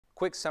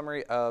quick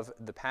summary of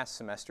the past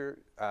semester.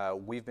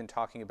 We've been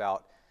talking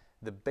about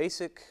the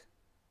basic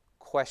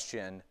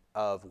question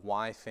of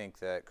why I think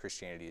that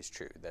Christianity is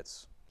true.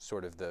 That's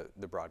sort of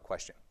the broad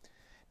question.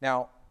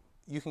 Now,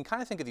 you can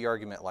kind of think of the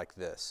argument like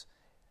this.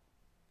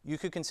 You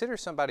could consider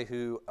somebody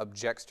who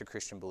objects to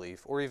Christian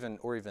belief, or even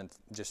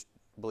just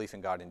belief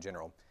in God in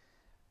general,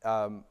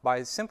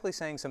 by simply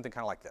saying something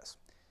kind of like this.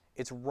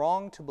 It's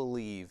wrong to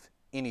believe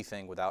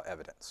anything without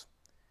evidence.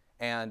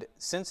 And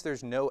since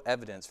there's no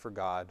evidence for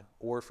God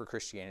or for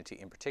Christianity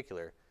in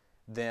particular,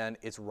 then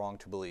it's wrong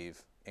to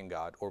believe in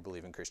God or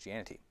believe in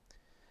Christianity.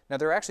 Now,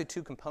 there are actually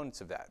two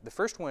components of that. The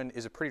first one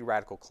is a pretty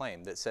radical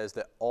claim that says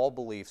that all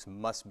beliefs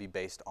must be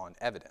based on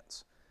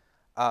evidence.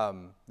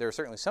 There are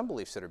certainly some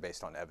beliefs that are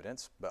based on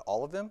evidence, but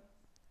all of them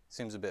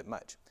seems a bit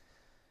much.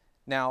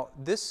 Now,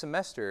 this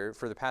semester,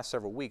 for the past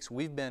several weeks,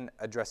 we've been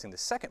addressing the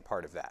second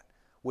part of that,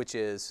 which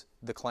is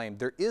the claim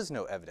there is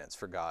no evidence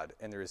for God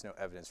and there is no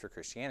evidence for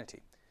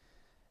Christianity.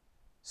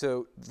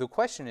 So the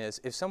question is,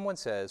 if someone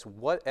says,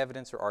 what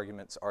evidence or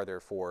arguments are there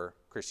for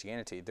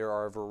Christianity? There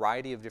are a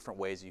variety of different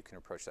ways you can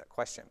approach that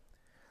question.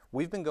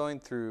 We've been going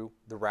through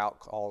the route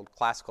called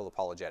classical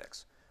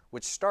apologetics,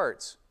 which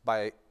starts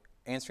by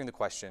answering the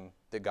question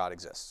that God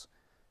exists.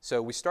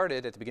 So we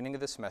started at the beginning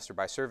of the semester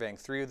by surveying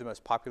three of the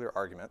most popular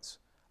arguments,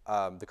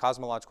 the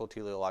cosmological,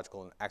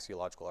 teleological, and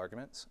axiological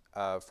arguments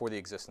for the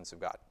existence of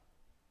God.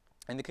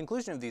 And the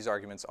conclusion of these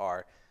arguments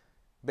are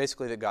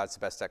basically that God's the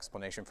best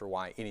explanation for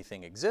why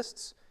anything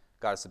exists,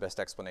 God is the best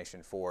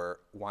explanation for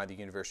why the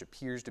universe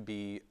appears to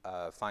be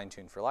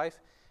fine-tuned for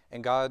life,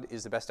 and God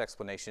is the best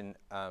explanation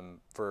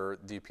for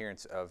the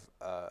appearance of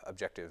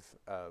objective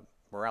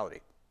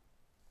morality.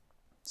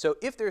 So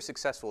if they're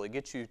successful, it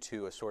gets you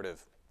to a sort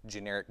of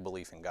generic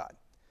belief in God.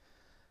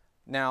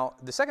 Now,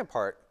 the second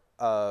part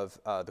of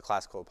the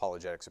classical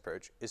apologetics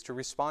approach is to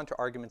respond to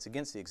arguments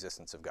against the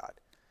existence of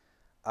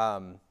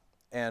God.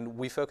 And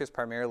we focus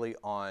primarily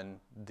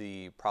on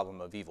the problem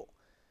of evil.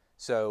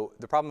 So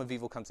the problem of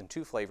evil comes in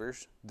two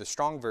flavors. The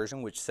strong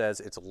version, which says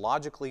it's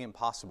logically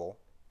impossible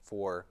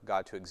for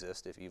God to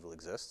exist if evil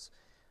exists.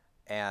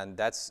 And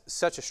that's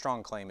such a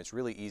strong claim, it's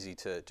really easy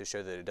to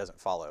show that it doesn't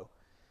follow.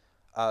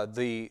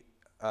 The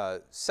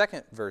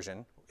second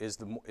version is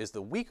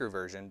the weaker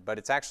version, but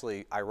it's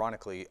actually,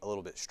 ironically, a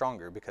little bit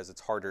stronger because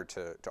it's harder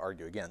to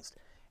argue against.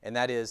 And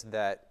that is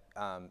that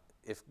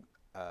if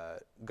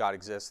God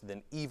exists,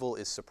 then evil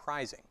is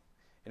surprising.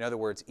 In other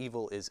words,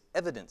 evil is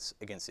evidence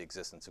against the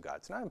existence of God.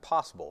 It's not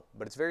impossible,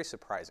 but it's very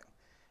surprising.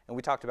 And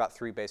we talked about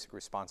three basic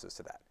responses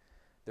to that.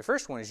 The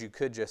first one is you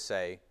could just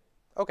say,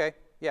 okay,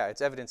 yeah,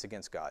 it's evidence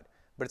against God,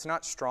 but it's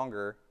not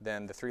stronger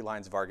than the three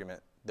lines of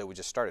argument that we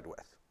just started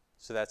with.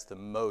 So that's the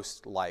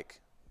most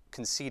like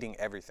conceding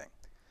everything.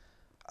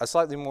 A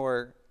slightly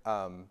more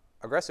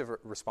aggressive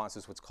response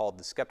is what's called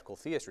the skeptical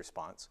theist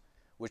response,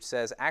 which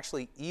says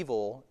actually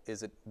evil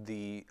is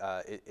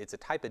it's a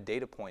type of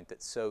data point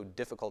that's so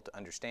difficult to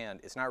understand,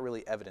 it's not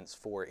really evidence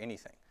for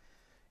anything.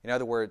 In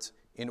other words,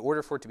 in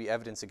order for it to be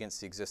evidence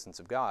against the existence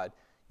of God,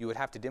 you would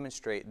have to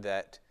demonstrate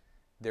that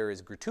there is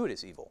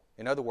gratuitous evil.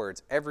 In other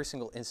words, every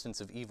single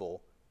instance of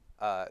evil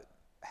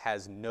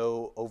has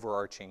no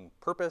overarching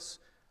purpose,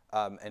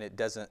 and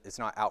it's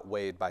not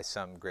outweighed by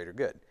some greater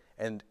good.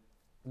 And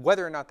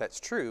whether or not that's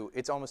true,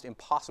 it's almost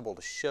impossible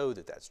to show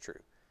that that's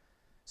true.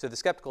 So the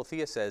skeptical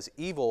theist says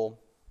evil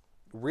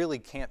really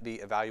can't be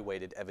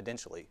evaluated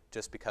evidentially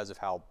just because of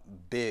how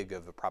big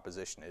of a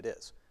proposition it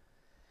is.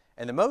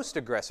 And the most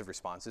aggressive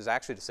response is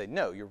actually to say,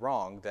 no, you're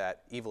wrong,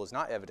 that evil is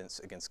not evidence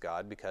against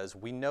God because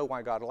we know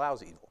why God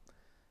allows evil.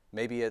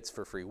 Maybe it's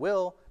for free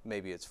will,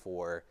 maybe it's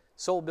for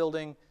soul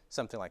building,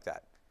 something like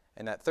that.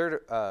 And that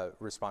third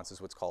response is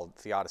what's called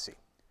theodicy.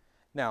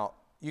 Now,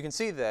 you can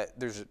see that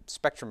there's a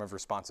spectrum of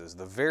responses.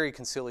 The very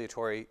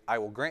conciliatory, I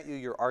will grant you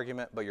your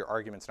argument, but your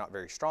argument's not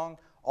very strong,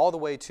 all the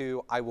way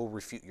to, I will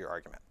refute your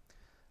argument.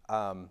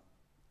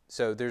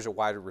 So there's a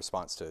wider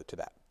response to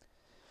that.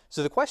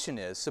 So the question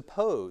is,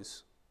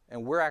 suppose,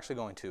 and we're actually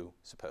going to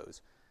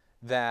suppose,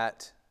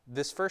 that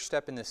this first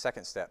step and this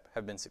second step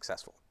have been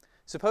successful.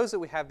 Suppose that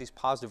we have these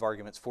positive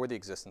arguments for the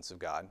existence of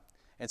God,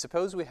 and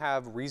suppose we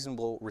have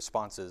reasonable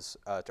responses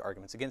to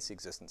arguments against the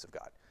existence of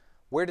God.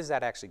 Where does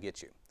that actually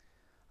get you?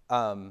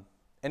 And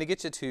it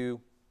gets you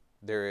to,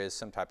 there is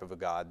some type of a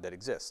God that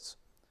exists.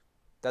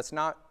 That's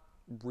not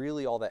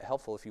really all that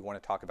helpful if you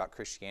want to talk about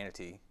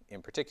Christianity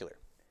in particular.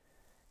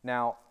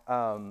 Now,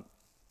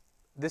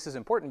 this is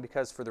important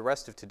because for the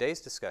rest of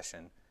today's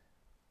discussion,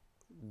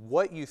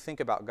 what you think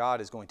about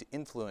God is going to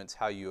influence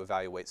how you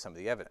evaluate some of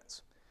the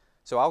evidence.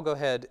 So I'll go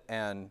ahead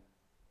and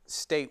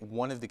state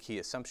one of the key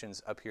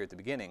assumptions up here at the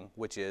beginning,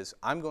 which is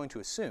I'm going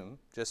to assume,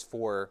 just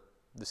for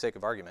the sake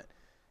of argument,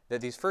 that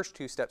these first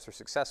two steps are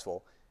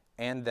successful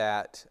and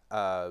that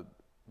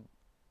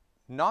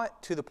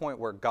not to the point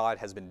where God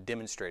has been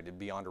demonstrated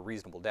beyond a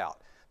reasonable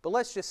doubt, but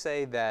let's just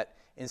say that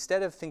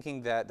instead of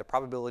thinking that the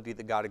probability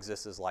that God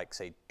exists is like,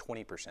 say,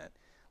 20%,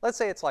 let's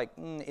say it's like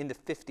in the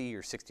 50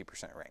 or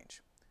 60%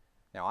 range.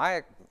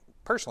 Now,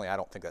 personally, I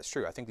don't think that's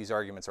true. I think these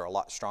arguments are a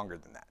lot stronger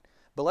than that.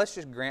 But let's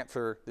just grant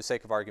for the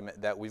sake of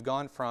argument that we've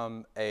gone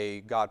from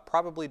a God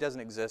probably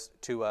doesn't exist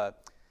to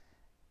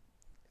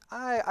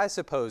I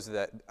suppose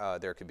that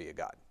there could be a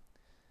God.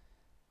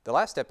 The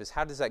last step is,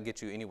 how does that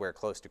get you anywhere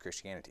close to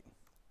Christianity?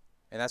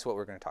 And that's what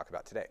we're going to talk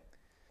about today.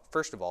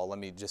 First of all, let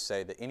me just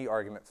say that any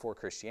argument for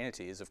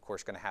Christianity is, of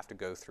course, going to have to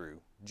go through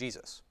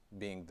Jesus,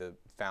 being the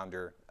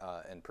founder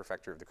and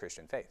perfecter of the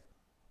Christian faith.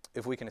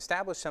 If we can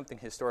establish something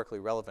historically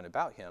relevant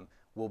about him,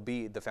 will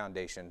be the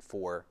foundation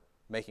for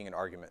making an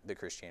argument that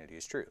Christianity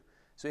is true.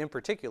 So in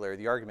particular,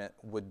 the argument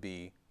would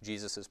be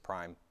Jesus'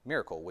 prime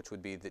miracle, which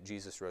would be that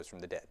Jesus rose from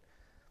the dead.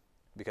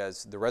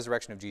 Because the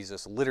resurrection of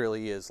Jesus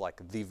literally is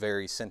like the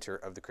very center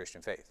of the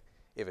Christian faith.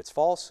 If it's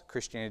false,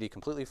 Christianity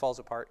completely falls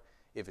apart.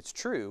 If it's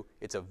true,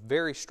 it's a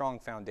very strong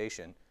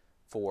foundation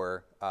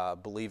for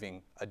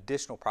believing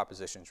additional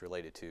propositions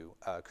related to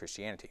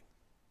Christianity.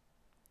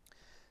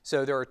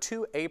 So there are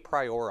two a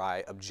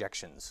priori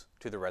objections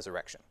to the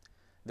resurrection.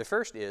 The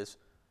first is,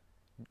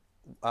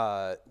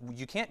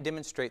 you can't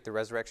demonstrate the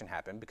resurrection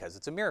happened because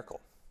it's a miracle.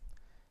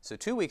 So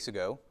 2 weeks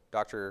ago,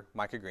 Dr.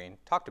 Micah Green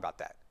talked about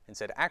that and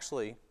said,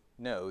 actually,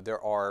 no, there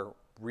are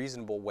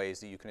reasonable ways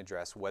that you can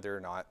address whether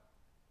or not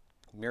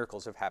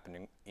miracles have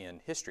happened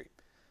in history.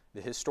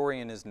 The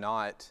historian is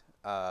not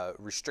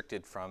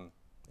restricted from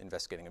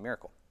investigating a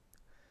miracle.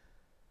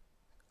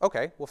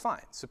 Okay, well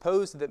fine.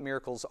 Suppose that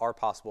miracles are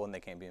possible and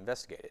they can be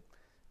investigated.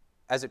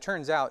 As it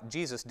turns out,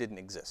 Jesus didn't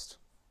exist.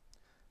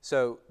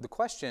 So the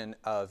question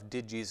of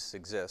did Jesus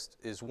exist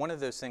is one of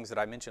those things that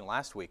I mentioned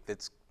last week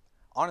that's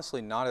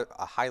honestly not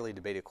a highly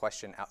debated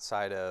question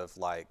outside of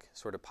like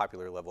sort of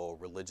popular level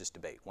religious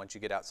debate. Once you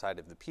get outside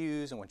of the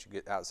pews and once you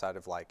get outside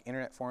of like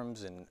internet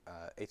forums and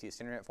atheist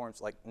internet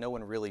forums, like no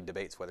one really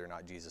debates whether or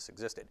not Jesus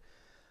existed.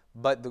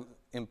 But the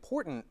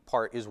important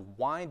part is,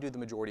 why do the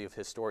majority of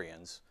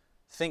historians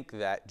think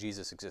that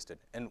Jesus existed?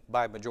 And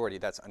by majority,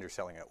 that's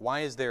underselling it. Why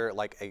is there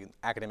like an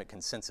academic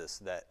consensus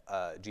that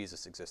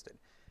Jesus existed?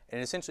 And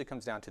it essentially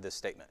comes down to this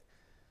statement,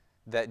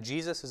 that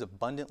Jesus is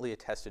abundantly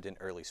attested in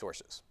early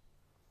sources.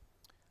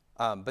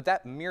 But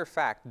that mere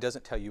fact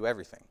doesn't tell you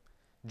everything.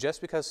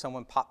 Just because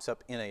someone pops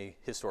up in a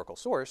historical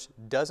source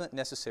doesn't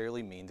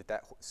necessarily mean that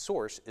that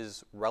source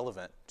is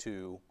relevant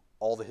to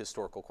all the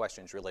historical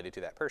questions related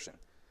to that person.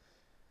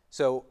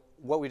 So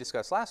what we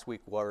discussed last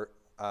week were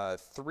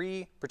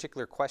three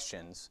particular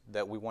questions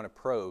that we want to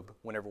probe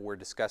whenever we're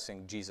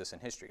discussing Jesus in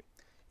history.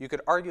 You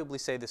could arguably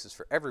say this is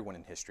for everyone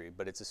in history,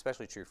 but it's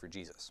especially true for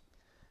Jesus.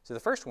 So the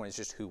first one is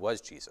just, who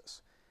was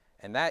Jesus?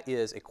 And that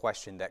is a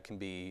question that can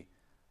be,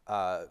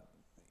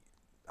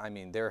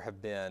 there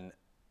have been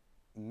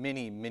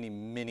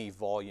many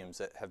volumes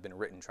that have been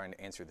written trying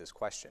to answer this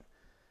question.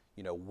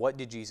 You know, what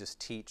did Jesus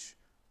teach?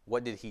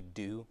 What did he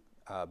do,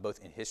 both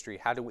in history?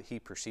 How did he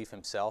perceive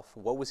himself?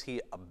 What was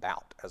he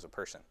about as a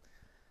person?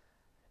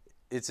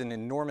 It's an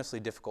enormously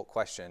difficult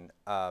question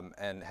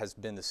and has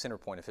been the center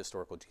point of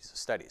historical Jesus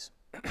studies.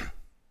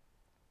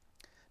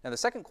 Now, the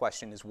second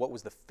question is, what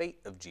was the fate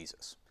of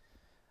Jesus?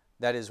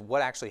 That is,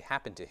 what actually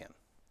happened to him?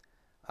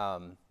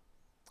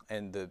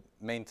 And the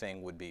main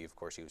thing would be, of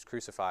course, he was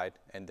crucified,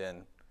 and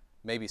then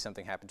maybe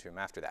something happened to him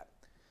after that.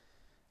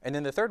 And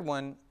then the third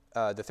one,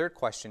 the third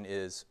question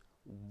is,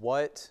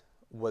 what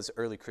was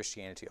early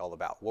Christianity all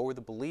about? What were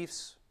the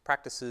beliefs,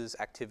 practices,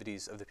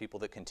 activities of the people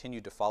that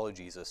continued to follow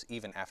Jesus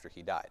even after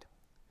he died?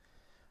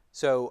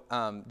 So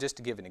just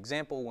to give an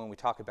example, when we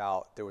talk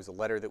about, there was a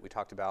letter that we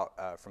talked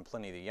about from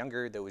Pliny the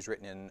Younger that was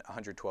written in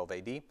 112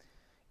 AD.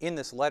 In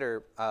this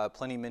letter,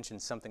 Pliny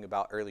mentions something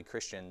about early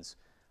Christians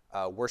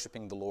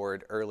worshiping the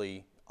Lord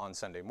early on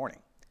Sunday morning.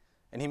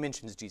 And he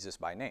mentions Jesus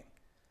by name.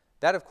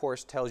 That, of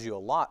course, tells you a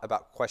lot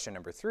about question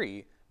number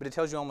 3, but it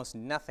tells you almost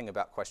nothing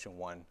about question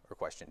 1 or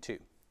question 2.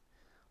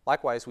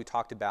 Likewise, we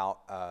talked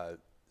about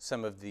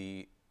some of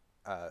the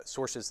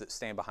sources that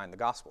stand behind the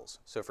Gospels.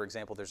 So, for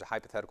example, there's a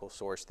hypothetical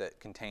source that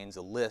contains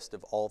a list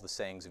of all the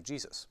sayings of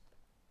Jesus.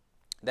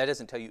 That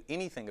doesn't tell you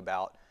anything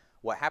about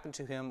what happened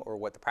to him or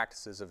what the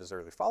practices of his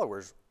early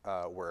followers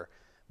were.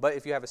 But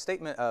if you have a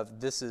statement of,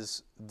 this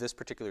is this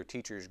particular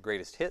teacher's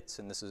greatest hits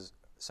and this is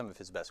some of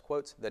his best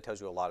quotes, that tells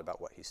you a lot about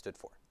what he stood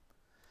for.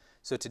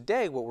 So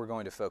today what we're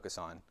going to focus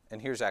on,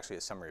 and here's actually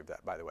a summary of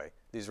that, by the way.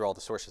 These are all the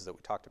sources that we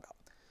talked about.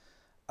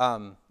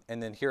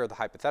 And then here are the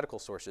hypothetical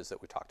sources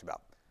that we talked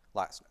about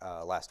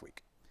last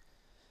week.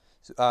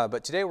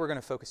 But today we're going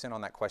to focus in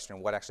on that question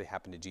of what actually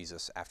happened to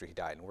Jesus after he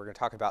died. And we're going to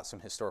talk about some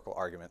historical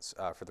arguments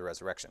for the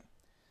resurrection.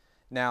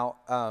 Now,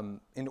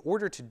 in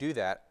order to do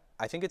that,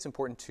 I think it's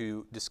important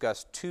to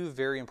discuss two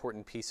very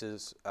important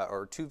pieces,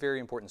 or two very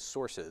important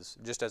sources,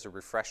 just as a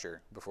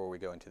refresher before we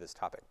go into this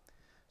topic.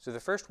 So the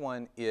first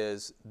one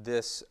is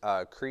this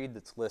creed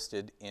that's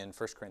listed in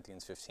 1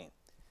 Corinthians 15.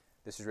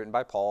 This is written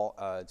by Paul.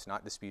 It's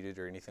not disputed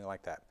or anything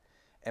like that.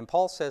 And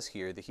Paul says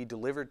here that he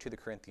delivered to the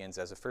Corinthians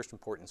as of first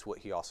importance what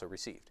he also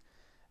received.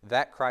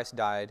 That Christ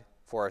died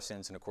for our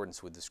sins in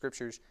accordance with the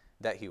Scriptures,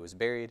 that he was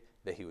buried,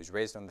 that he was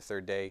raised on the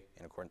third day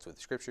in accordance with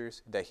the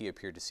Scriptures, that he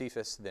appeared to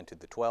Cephas, then to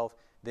the 12,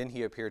 then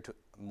he appeared to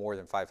more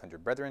than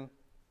 500 brethren,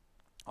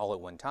 all at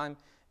one time,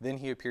 then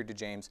he appeared to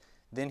James,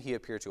 Then he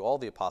appeared to all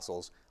the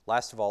apostles.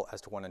 Last of all,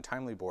 as to one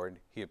untimely born,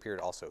 he appeared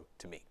also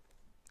to me.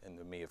 And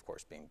the me, of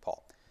course, being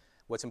Paul.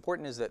 What's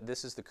important is that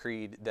this is the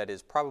creed that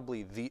is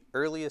probably the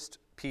earliest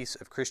piece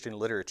of Christian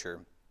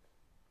literature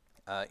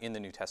in the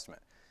New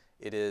Testament.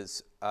 It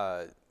is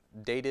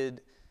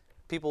dated.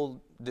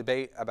 People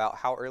debate about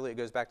how early it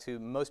goes back to.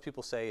 Most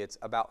people say it's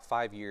about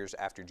 5 years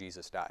after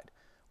Jesus died,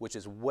 which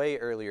is way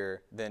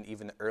earlier than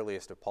even the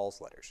earliest of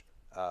Paul's letters,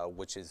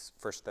 which is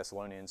 1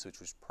 Thessalonians, which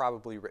was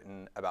probably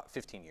written about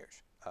 15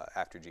 years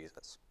after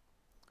Jesus.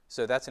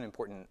 So that's an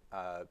important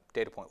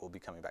data point we'll be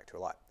coming back to a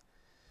lot.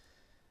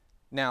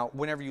 Now,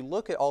 whenever you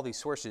look at all these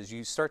sources,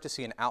 you start to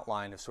see an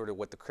outline of sort of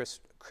what the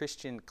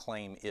Christian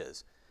claim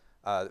is.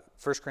 1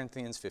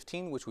 Corinthians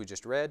 15, which we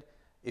just read,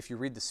 if you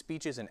read the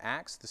speeches in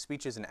Acts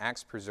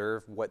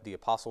preserve what the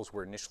apostles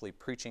were initially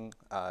preaching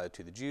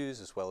to the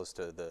Jews as well as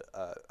to the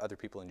other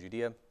people in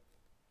Judea,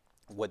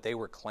 what they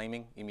were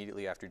claiming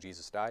immediately after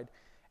Jesus died.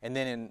 And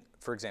then,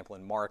 for example,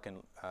 in Mark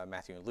and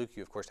Matthew and Luke,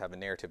 you, of course, have a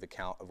narrative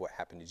account of what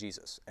happened to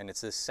Jesus. And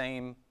it's this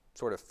same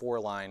sort of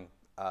four-line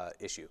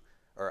issue.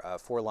 Or a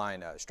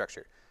four-line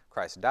structure.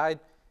 Christ died,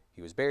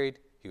 he was buried,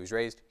 he was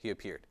raised, he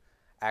appeared.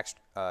 Acts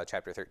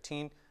chapter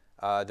 13,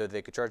 though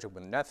they could charge him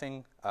with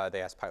nothing,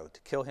 they asked Pilate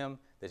to kill him.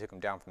 They took him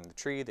down from the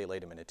tree, they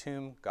laid him in a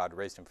tomb, God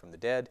raised him from the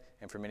dead,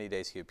 and for many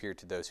days he appeared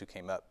to those who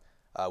came up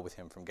with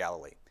him from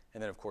Galilee.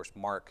 And then, of course,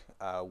 Mark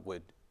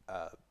would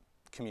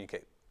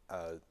communicate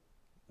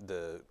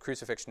the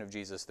crucifixion of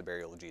Jesus, the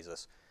burial of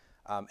Jesus,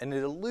 and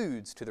it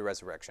alludes to the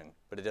resurrection,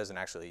 but it doesn't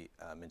actually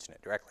mention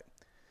it directly.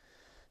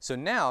 So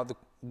now,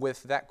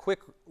 with that quick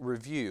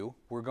review,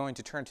 we're going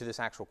to turn to this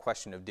actual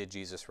question of did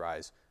Jesus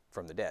rise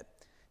from the dead?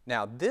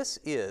 Now, this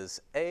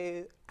is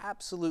an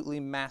absolutely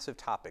massive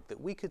topic that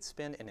we could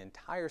spend an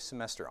entire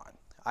semester on.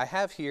 I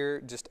have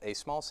here just a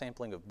small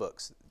sampling of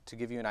books to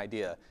give you an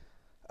idea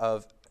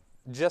of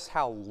just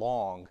how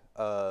long,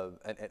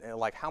 and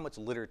like how much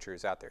literature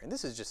is out there. And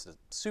this is just a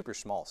super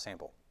small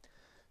sample.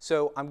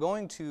 So I'm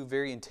going to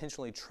very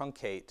intentionally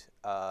truncate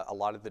a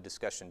lot of the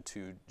discussion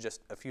to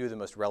just a few of the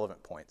most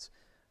relevant points,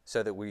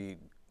 so that we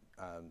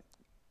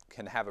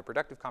can have a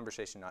productive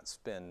conversation, not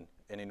spend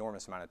an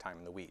enormous amount of time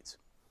in the weeds.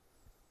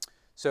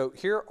 So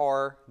here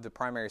are the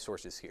primary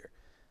sources here.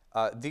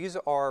 These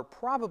are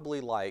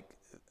probably like,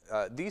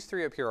 these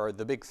three up here are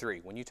the big three.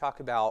 When you talk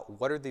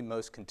about what are the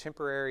most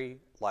contemporary,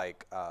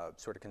 like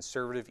sort of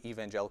conservative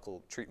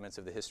evangelical treatments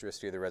of the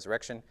historicity of the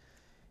resurrection,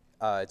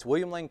 it's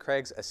William Lane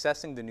Craig's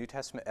Assessing the New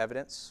Testament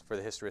Evidence for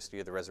the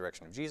Historicity of the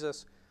Resurrection of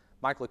Jesus,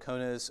 Mike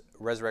Lacona's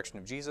Resurrection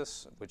of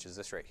Jesus, which is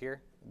this right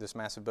here, this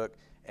massive book,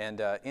 and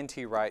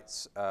N.T.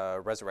 Wright's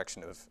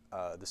Resurrection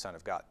of the Son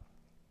of God.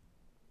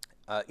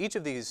 Each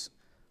of these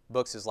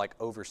books is like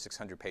over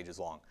 600 pages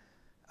long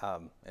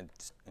and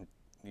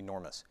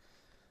enormous.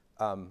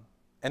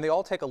 And they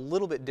all take a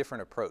little bit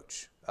different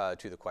approach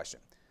to the question.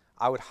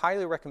 I would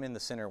highly recommend the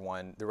center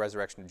one, The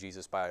Resurrection of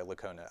Jesus by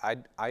Lacona.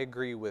 I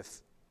agree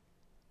with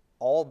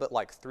all but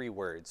like 3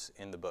 words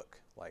in the book.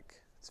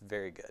 Like, it's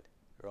very good.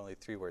 There are only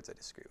 3 words I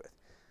disagree with.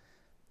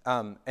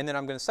 And then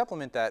I'm going to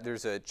supplement that.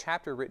 There's a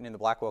chapter written in the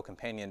Blackwell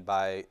Companion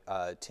by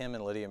Tim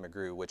and Lydia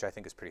McGrew, which I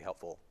think is pretty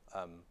helpful,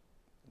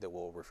 that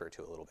we'll refer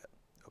to a little bit.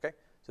 Okay?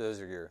 So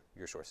those are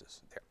your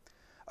sources there.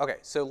 Okay,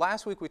 so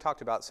last week we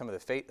talked about some of the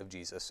fate of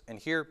Jesus, and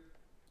here,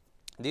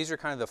 these are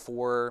kind of the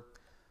 4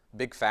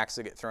 big facts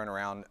that get thrown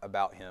around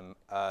about him.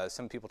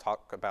 Some people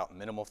talk about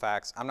minimal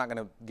facts. I'm not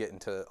going to get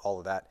into all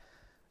of that.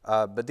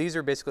 But these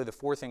are basically the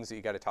 4 things that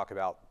you got to talk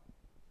about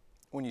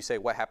when you say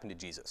what happened to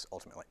Jesus,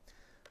 ultimately.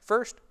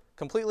 First,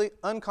 completely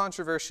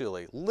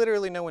uncontroversially,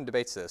 literally no one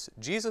debates this,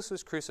 Jesus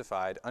was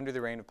crucified under the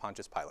reign of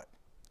Pontius Pilate.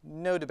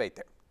 No debate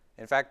there.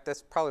 In fact,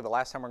 that's probably the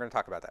last time we're going to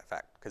talk about that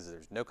fact, because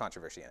there's no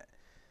controversy in it.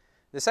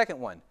 The second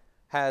one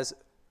has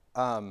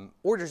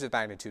orders of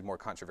magnitude more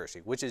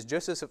controversy, which is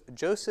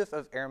Joseph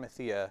of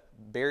Arimathea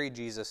buried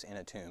Jesus in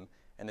a tomb,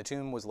 and the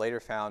tomb was later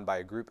found by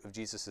a group of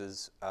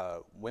Jesus's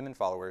women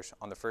followers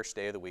on the first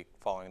day of the week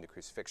following the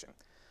crucifixion.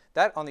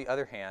 That, on the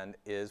other hand,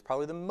 is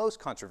probably the most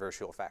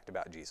controversial fact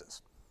about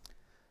Jesus.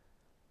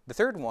 The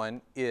third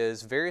one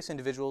is various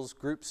individuals,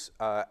 groups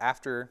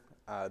after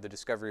the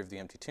discovery of the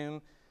empty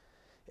tomb,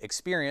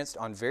 experienced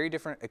on very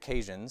different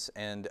occasions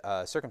and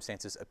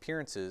circumstances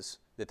appearances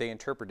that they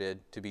interpreted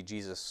to be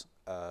Jesus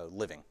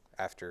living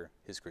after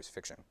his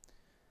crucifixion.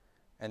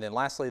 And then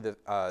lastly,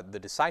 the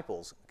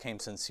disciples came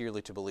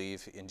sincerely to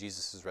believe in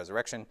Jesus'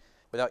 resurrection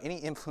without any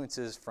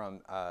influences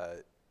from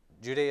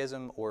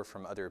Judaism or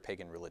from other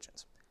pagan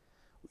religions.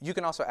 You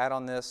can also add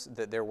on this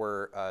that there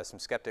were some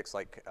skeptics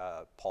like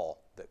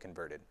Paul that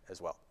converted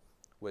as well,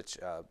 which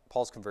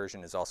Paul's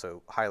conversion is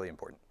also highly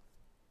important.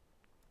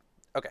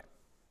 Okay.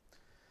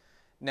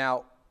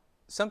 Now,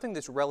 something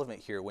that's relevant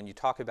here when you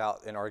talk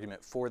about an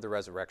argument for the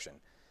resurrection,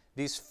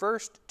 these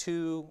first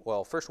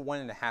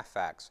 1.5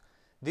 facts,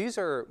 these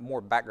are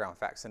more background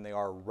facts than they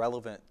are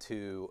relevant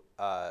to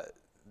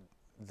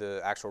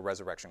the actual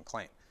resurrection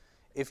claim.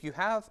 If you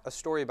have a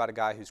story about a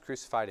guy who's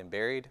crucified and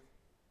buried,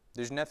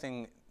 there's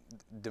nothing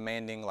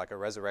demanding like a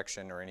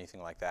resurrection or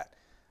anything like that.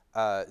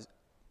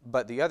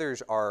 but the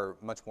others are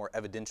much more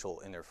evidential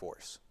in their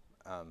force.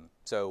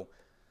 So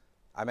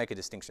I make a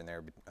distinction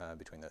there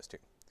between those two.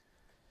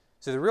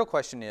 So the real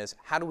question is,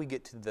 how do we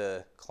get to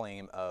the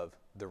claim of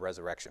the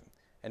resurrection?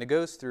 And it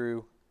goes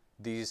through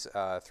these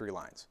 3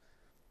 lines.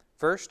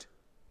 First,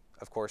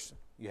 of course,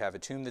 you have a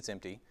tomb that's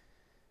empty.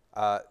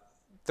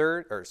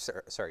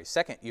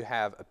 Second, you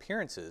have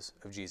appearances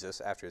of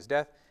Jesus after his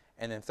death.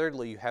 And then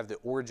thirdly, you have the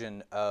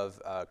origin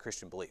of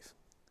Christian belief.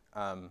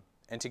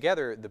 And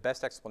together, the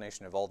best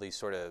explanation of all these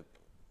sort of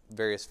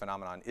various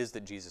phenomenon is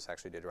that Jesus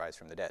actually did rise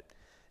from the dead.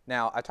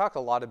 Now, I talk a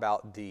lot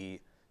about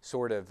the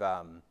sort of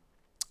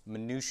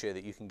minutiae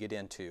that you can get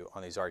into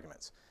on these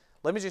arguments.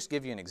 Let me just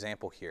give you an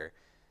example here.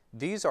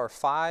 These are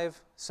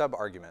 5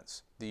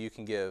 sub-arguments that you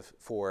can give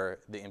for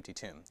the empty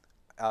tomb.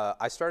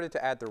 I started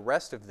to add the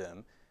rest of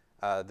them,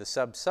 the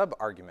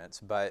sub-arguments,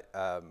 but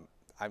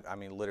I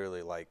mean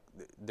literally, like,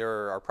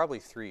 there are probably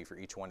 3 for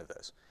each one of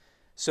those.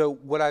 So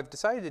what I've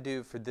decided to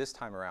do for this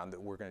time around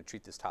that we're going to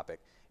treat this topic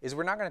is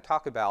we're not going to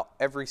talk about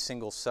every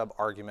single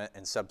sub-argument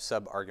and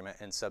sub-sub-argument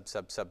and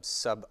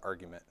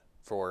sub-sub-sub-sub-argument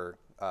for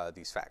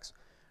these facts.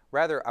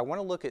 Rather, I want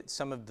to look at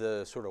some of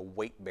the sort of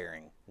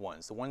weight-bearing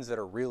ones, the ones that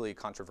are really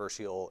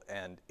controversial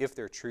and, if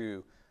they're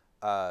true,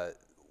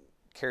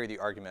 carry the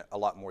argument a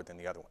lot more than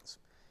the other ones.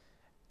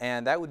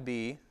 And that would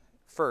be,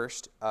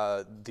 first,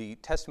 the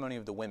testimony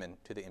of the women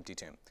to the empty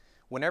tomb.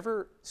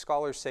 Whenever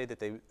scholars say that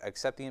they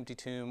accept the empty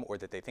tomb or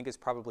that they think it's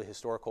probably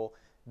historical,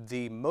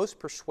 the most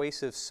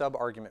persuasive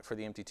sub-argument for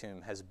the empty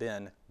tomb has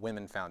been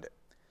women found it.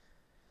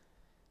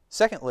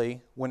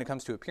 Secondly, when it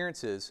comes to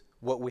appearances,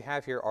 what we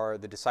have here are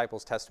the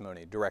disciples'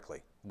 testimony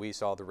directly. We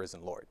saw the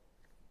risen Lord.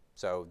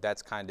 So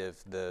that's kind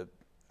of the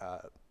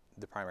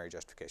primary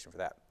justification for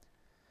that.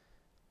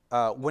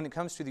 When it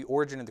comes to the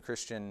origin of the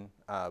Christian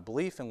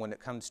belief and when it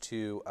comes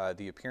to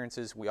the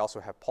appearances, we also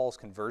have Paul's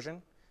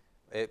conversion.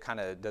 It kind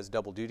of does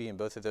double duty in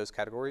both of those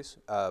categories.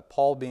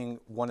 Paul being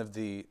one of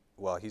the,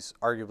 well, he's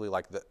arguably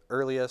like the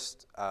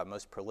earliest,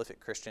 most prolific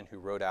Christian who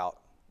wrote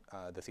out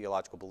the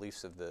theological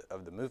beliefs of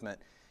the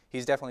movement.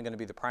 He's definitely going to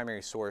be the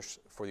primary source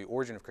for the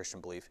origin of Christian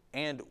belief,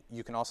 and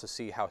you can also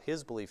see how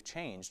his belief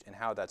changed and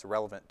how that's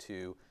relevant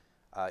to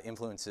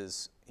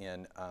influences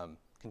in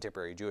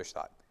contemporary Jewish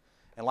thought.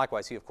 And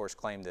likewise, he of course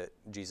claimed that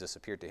Jesus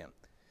appeared to him.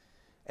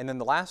 And then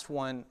the last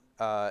one,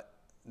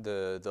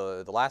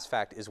 the last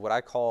fact is what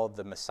I call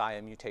the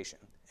Messiah mutation.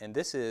 And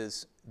this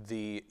is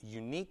the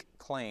unique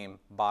claim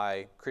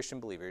by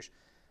Christian believers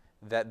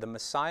that the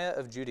Messiah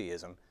of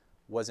Judaism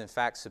was in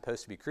fact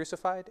supposed to be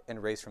crucified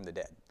and raised from the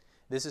dead.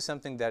 This is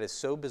something that is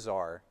so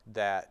bizarre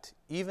that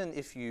even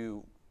if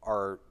you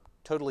are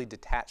totally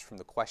detached from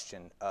the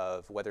question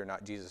of whether or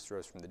not Jesus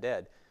rose from the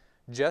dead,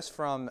 just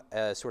from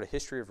a sort of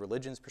history of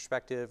religions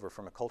perspective or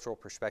from a cultural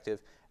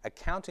perspective,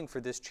 accounting for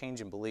this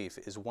change in belief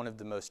is one of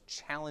the most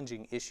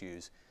challenging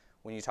issues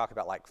when you talk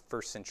about like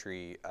first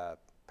century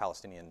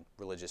Palestinian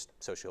religious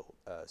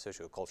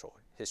socio-cultural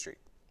history.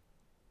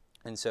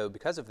 And so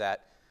because of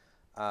that,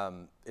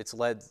 it's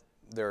led,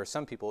 there are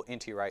some people,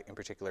 N.T. Wright in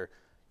particular,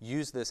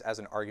 use this as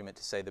an argument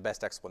to say the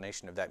best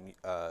explanation of that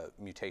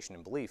mutation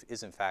in belief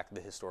is in fact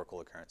the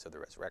historical occurrence of the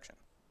resurrection.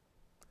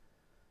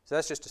 So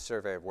that's just a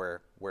survey of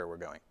where we're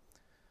going.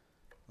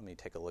 Let me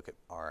take a look at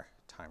our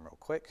time real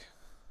quick.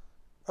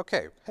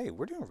 Okay, hey,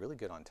 we're doing really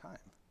good on time,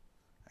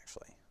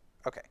 actually.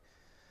 Okay,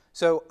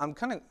 so I'm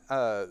going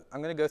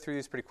to go through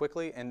these pretty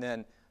quickly, and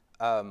then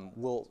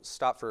we'll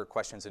stop for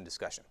questions and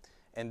discussion.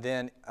 And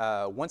then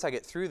once I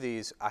get through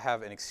these, I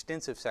have an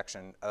extensive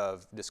section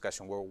of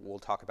discussion where we'll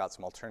talk about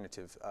some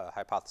alternative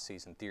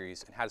hypotheses and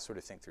theories and how to sort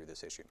of think through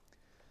this issue.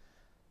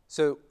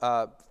 So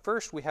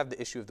first, we have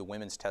the issue of the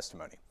women's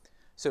testimony.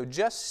 So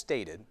just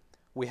stated,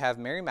 we have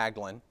Mary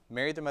Magdalene,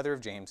 Mary the mother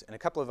of James, and a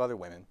couple of other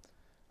women.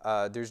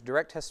 There's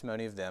direct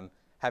testimony of them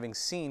having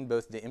seen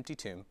both the empty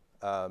tomb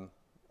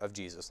of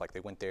Jesus, like they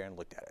went there and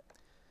looked at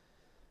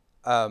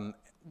it.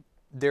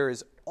 There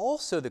is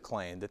also the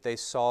claim that they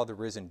saw the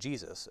risen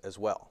Jesus as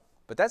well.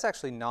 But that's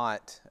actually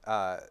not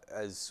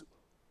as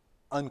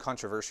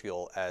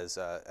uncontroversial as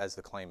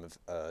the claim of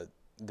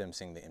them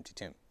seeing the empty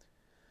tomb.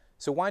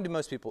 So why do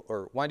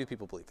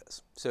people believe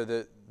this? So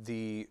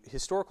the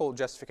historical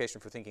justification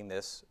for thinking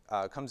this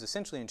comes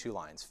essentially in 2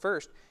 lines.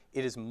 First,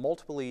 it is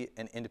multiply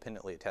and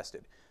independently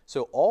attested.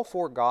 So all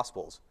 4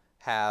 Gospels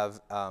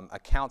have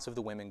accounts of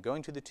the women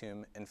going to the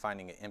tomb and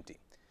finding it empty.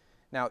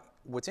 Now,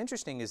 what's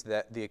interesting is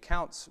that the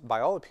accounts, by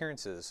all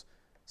appearances,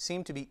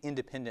 seem to be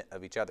independent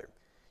of each other.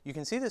 You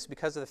can see this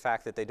because of the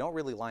fact that they don't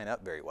really line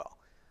up very well.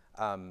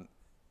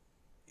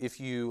 If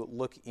you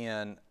look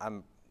in,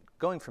 I'm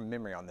going from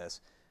memory on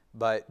this,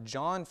 but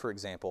John, for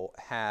example,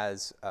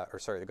 has,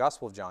 the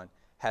Gospel of John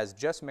has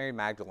just Mary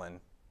Magdalene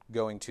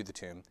going to the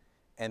tomb,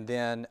 and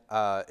then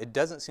it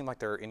doesn't seem like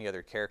there are any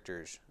other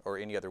characters or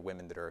any other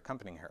women that are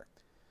accompanying her.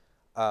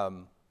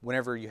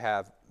 Whenever you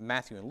have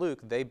Matthew and Luke,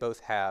 they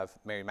both have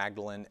Mary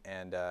Magdalene,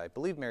 and I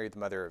believe Mary, the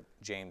mother of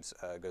James,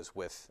 goes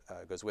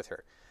with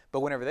her. But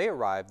whenever they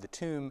arrive, the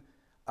tomb,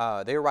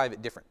 they arrive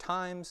at different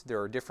times.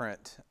 There are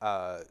different,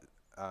 I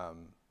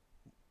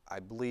I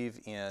believe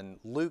in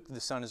Luke,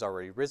 the sun is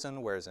already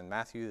risen, whereas in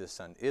Matthew, the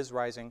sun is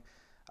rising.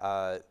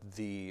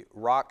 The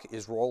rock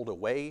is rolled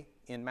away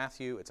in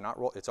Matthew.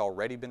 It's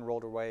already been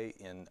rolled away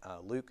in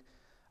Luke.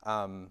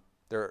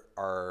 There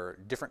are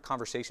different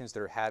conversations that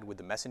are had with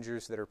the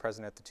messengers that are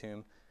present at the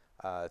tomb,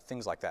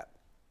 things like that.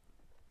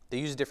 They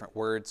use different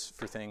words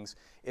for things.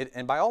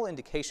 And by all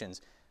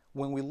indications,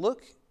 when we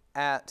look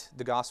at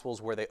the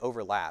Gospels where they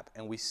overlap,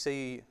 and we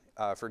see,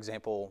 for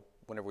example,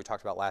 whenever we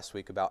talked about last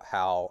week about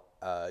how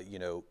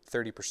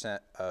 30%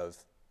 of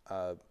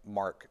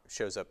Mark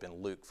shows up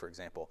in Luke, for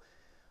example,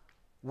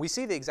 we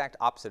see the exact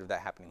opposite of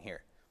that happening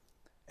here.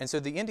 And so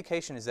the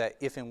indication is that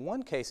if in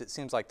one case it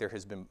seems like there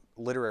has been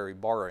literary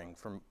borrowing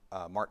from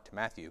Mark to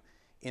Matthew,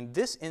 in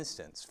this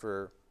instance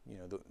for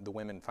the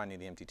women finding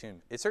the empty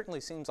tomb, it certainly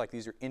seems like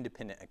these are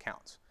independent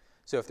accounts.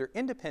 So if they're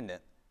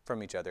independent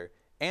from each other,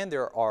 and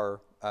there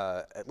are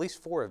at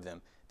least 4 of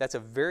them, that's a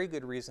very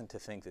good reason to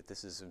think that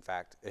this is in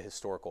fact a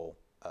historical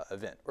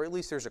event, or at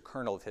least there's a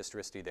kernel of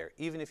historicity there,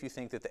 even if you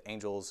think that the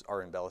angels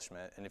are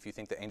embellishment, and if you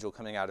think the angel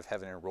coming out of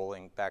heaven and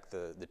rolling back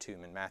the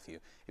tomb in Matthew,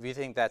 if you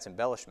think that's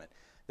embellishment,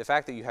 the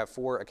fact that you have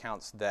 4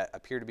 accounts that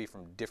appear to be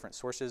from different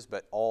sources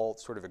but all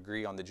sort of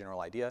agree on the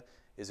general idea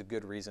is a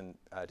good reason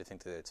to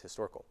think that it's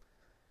historical.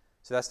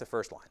 So that's the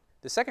first line.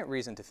 The second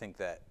reason to think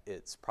that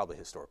it's probably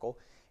historical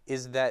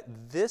is that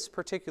this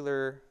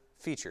particular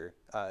feature,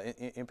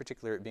 in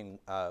particular it being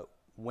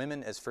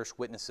women as first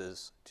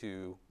witnesses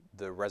to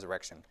the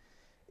resurrection,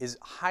 is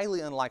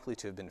highly unlikely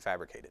to have been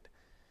fabricated.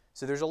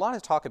 So there's a lot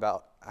of talk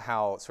about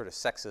how sort of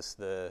sexist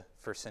the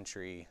first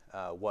century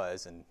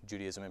was, and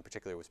Judaism in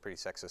particular was pretty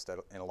sexist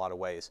in a lot of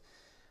ways.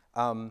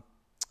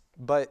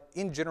 But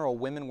in general,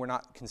 women were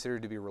not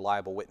considered to be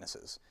reliable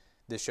witnesses.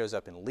 This shows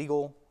up in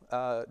legal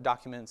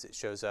documents. It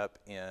shows up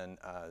in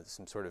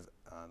some sort of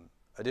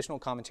additional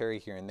commentary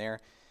here and there.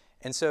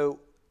 And so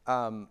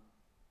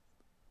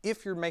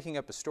if you're making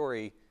up a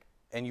story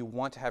and you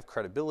want to have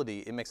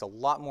credibility, it makes a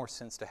lot more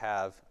sense to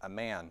have a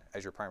man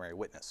as your primary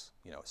witness.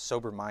 A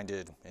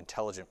sober-minded,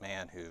 intelligent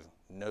man who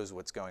knows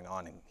what's going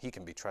on and he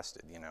can be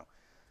trusted,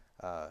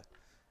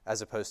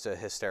 as opposed to a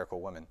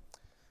hysterical woman,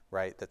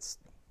 right? That's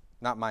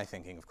not my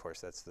thinking, of course.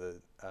 That's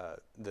the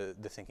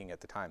thinking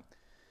at the time.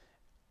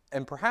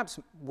 And perhaps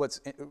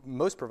what's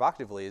most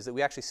provocatively is that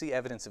we actually see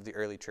evidence of the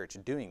early church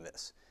doing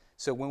this.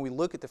 So when we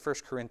look at the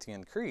First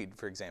Corinthian Creed,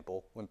 for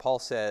example, when Paul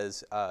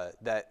says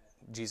that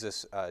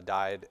Jesus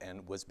died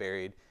and was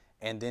buried,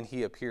 and then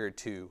he appeared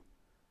to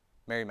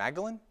Mary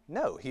Magdalene?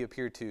 No, he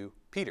appeared to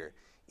Peter.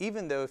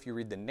 Even though if you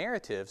read the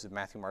narratives of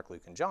Matthew, Mark,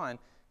 Luke, and John,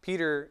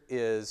 Peter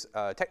is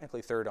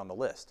technically third on the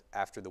list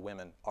after the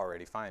women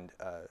already find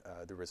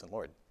the risen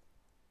Lord.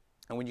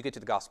 And when you get to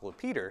the Gospel of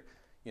Peter,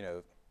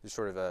 there's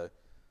sort of a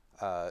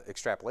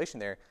extrapolation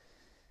there.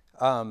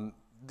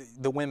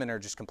 The women are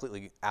just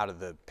completely out of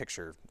the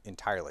picture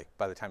entirely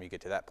by the time you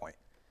get to that point.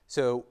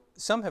 So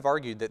some have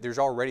argued that there's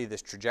already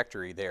this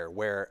trajectory there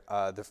where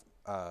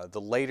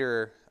the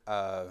later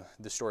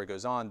the story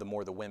goes on, the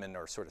more the women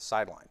are sort of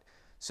sidelined.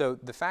 So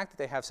the fact that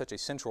they have such a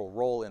central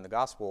role in the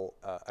gospel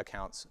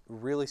accounts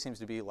really seems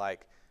to be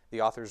like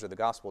the authors of the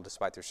gospel,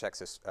 despite their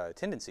sexist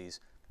tendencies,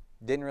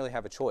 didn't really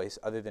have a choice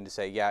other than to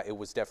say, yeah, it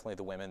was definitely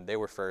the women. They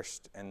were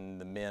first, and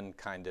the men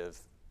kind of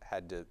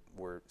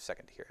were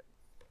second to hear it.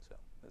 So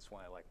that's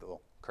why I like the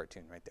little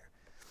cartoon right there.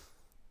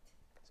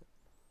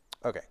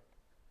 Okay.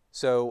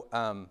 So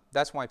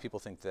that's why people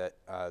think that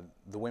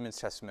the women's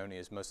testimony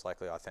is most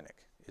likely authentic.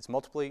 It's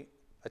multiply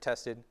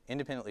attested,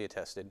 independently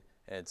attested,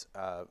 and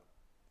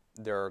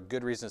there are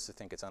good reasons to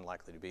think it's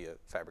unlikely to be a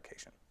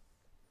fabrication.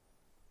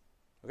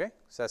 Okay,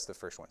 so that's the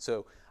first one.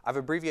 So I've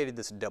abbreviated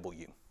this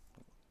W.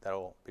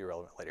 That'll be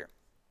relevant later.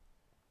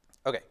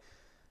 Okay,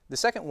 the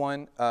second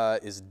one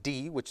is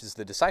D, which is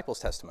the disciples'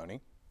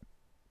 testimony.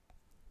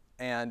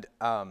 And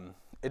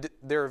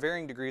there are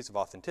varying degrees of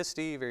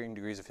authenticity, varying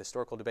degrees of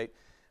historical debate.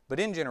 But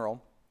in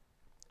general,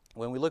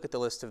 when we look at the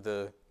list of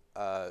the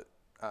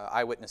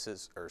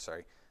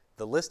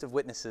the list of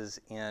witnesses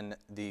in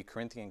the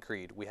Corinthian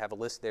Creed, we have a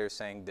list there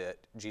saying that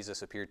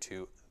Jesus appeared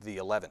to the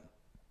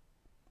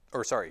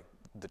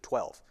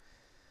 12.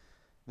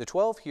 The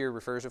 12 here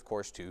refers, of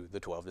course, to the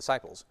 12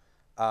 disciples.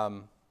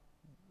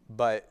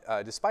 But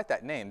despite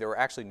that name, there were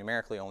actually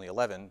numerically only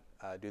 11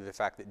 due to the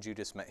fact that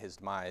Judas met his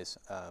demise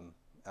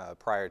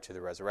prior to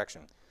the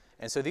resurrection.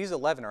 And so these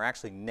 11 are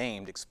actually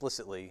named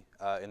explicitly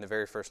in the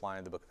very first line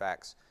of the book of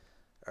Acts,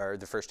 or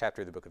the first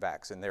chapter of the book of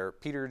Acts. And they're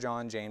Peter,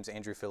 John, James,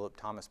 Andrew, Philip,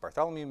 Thomas,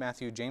 Bartholomew,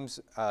 Matthew, James,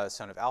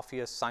 son of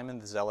Alphaeus, Simon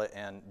the Zealot,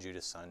 and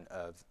Judas, son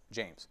of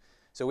James.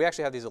 So we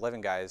actually have these 11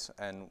 guys,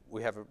 and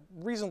we have a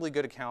reasonably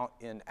good account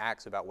in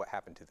Acts about what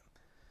happened to them.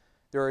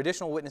 There are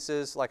additional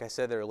witnesses, like I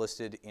said, that are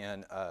listed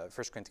in 1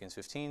 Corinthians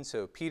 15.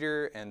 So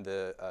Peter and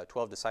the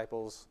 12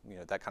 disciples,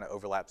 that kind of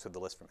overlaps with the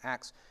list from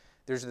Acts.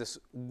 There's this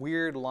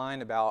weird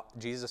line about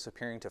Jesus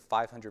appearing to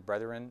 500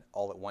 brethren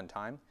all at one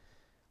time.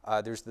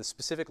 There's the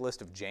specific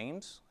list of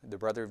James, the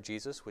brother of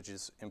Jesus, which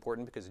is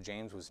important because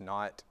James was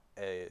not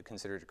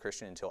considered a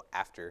Christian until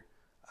after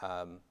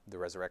the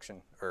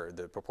resurrection, or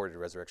the purported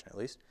resurrection at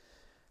least.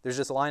 There's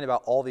this line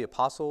about all the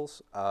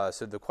apostles.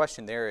 So the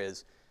question there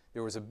is,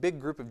 there was a big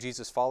group of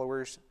Jesus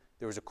followers,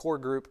 there was a core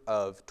group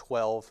of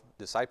 12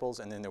 disciples,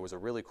 and then there was a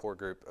really core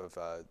group of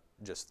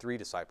just 3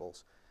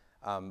 disciples.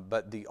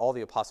 But all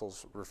the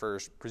apostles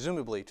refers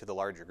presumably to the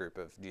larger group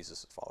of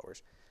Jesus'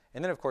 followers.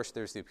 And then, of course,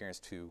 there's the appearance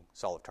to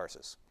Saul of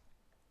Tarsus.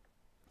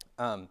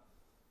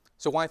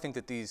 So why think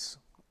that these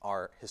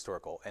are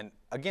historical? And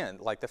again,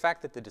 like the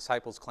fact that the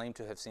disciples claim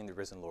to have seen the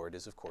risen Lord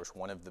is, of course,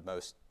 one of the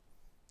most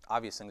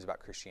obvious things about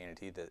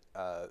Christianity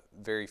that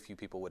very few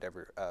people would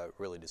ever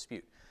really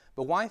dispute.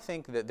 But why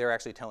think that they're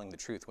actually telling the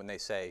truth when they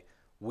say,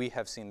 we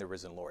have seen the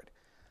risen Lord?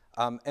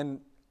 And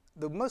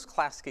the most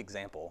classic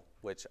example,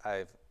 which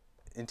I've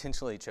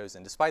intentionally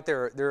chosen, despite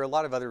there are a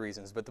lot of other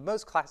reasons, but the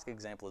most classic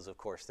example is, of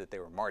course, that they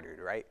were martyred,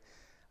 right?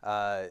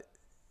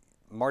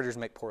 Martyrs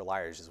make poor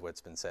liars is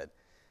what's been said.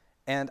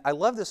 And I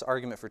love this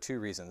argument for 2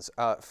 reasons.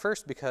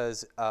 First,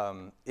 because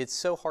it's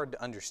so hard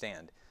to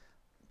understand.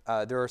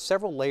 There are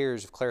several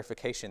layers of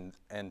clarification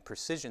and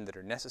precision that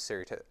are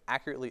necessary to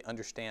accurately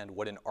understand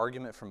what an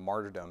argument from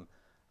martyrdom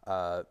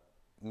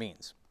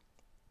means.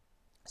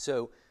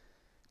 So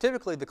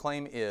typically the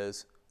claim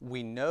is,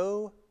 we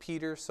know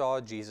Peter saw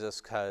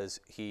Jesus because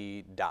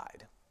he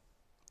died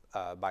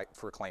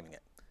for claiming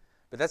it.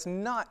 But that's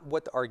not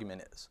what the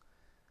argument is.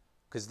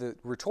 Because the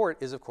retort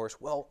is, of course,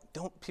 well,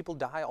 don't people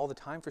die all the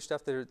time for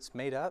stuff that's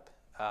made up?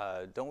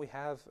 Don't we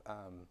have,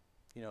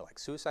 like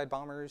suicide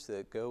bombers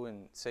that go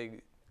and say,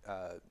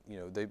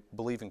 they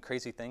believe in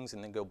crazy things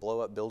and then go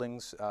blow up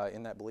buildings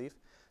in that belief?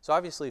 So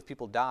obviously, if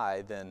people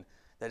die, then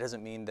that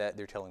doesn't mean that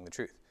they're telling the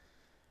truth.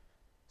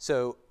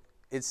 So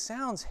it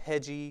sounds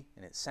hedgy,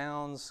 and it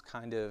sounds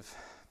kind of,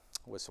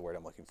 what's the word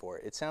I'm looking for?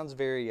 It sounds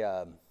very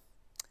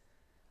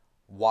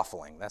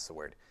waffling, that's the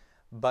word.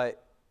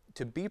 But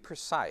to be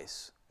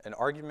precise, an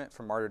argument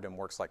for martyrdom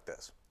works like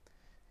this.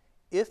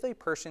 If a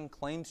person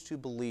claims to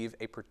believe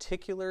a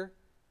particular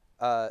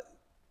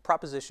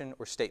proposition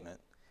or statement,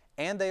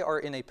 and they are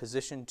in a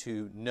position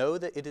to know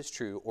that it is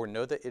true or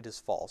know that it is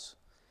false,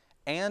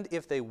 and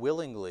if they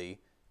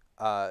willingly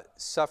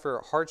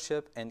suffer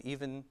hardship and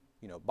even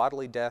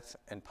bodily death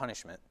and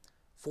punishment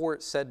for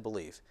said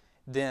belief,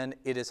 then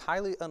it is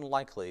highly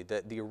unlikely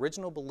that the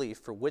original belief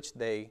for which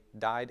they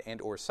died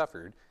and or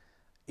suffered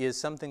is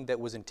something that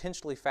was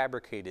intentionally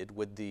fabricated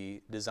with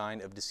the design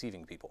of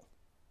deceiving people.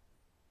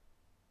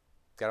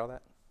 Got all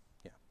that?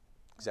 Yeah,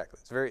 exactly.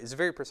 It's a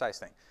very precise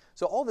thing.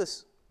 So all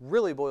this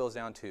really boils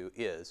down to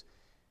is,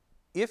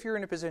 if you're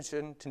in a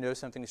position to know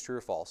something is true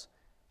or false,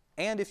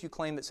 and if you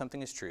claim that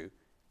something is true,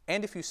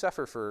 and if you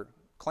suffer for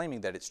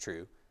claiming that it's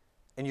true,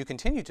 and you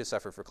continue to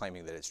suffer for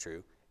claiming that it's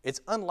true,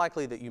 it's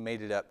unlikely that you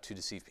made it up to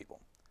deceive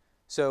people.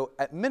 So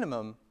at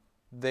minimum,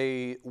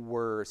 they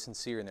were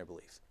sincere in their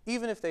belief.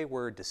 Even if they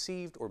were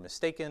deceived or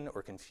mistaken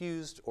or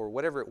confused or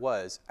whatever it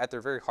was, at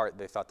their very heart,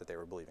 they thought that they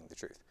were believing the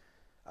truth.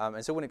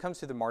 And so when it comes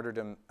to the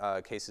martyrdom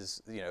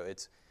cases,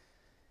 it's,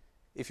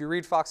 if you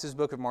read Fox's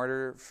Book of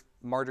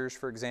Martyrs,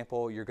 for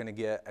example, you're going to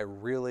get a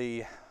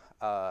really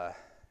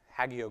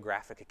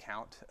hagiographic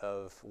account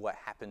of what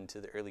happened to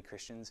the early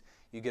Christians.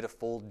 You get a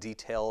full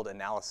detailed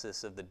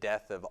analysis of the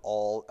death of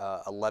all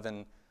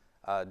 11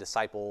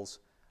 disciples,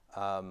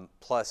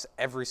 plus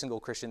every single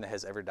Christian that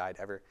has ever died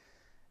ever.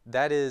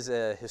 That is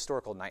a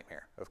historical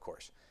nightmare, of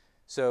course.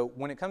 So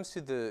when it comes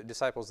to the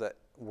disciples that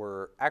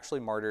were actually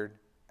martyred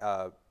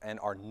and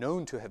are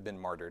known to have been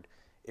martyred,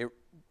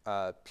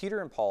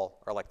 Peter and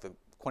Paul are like the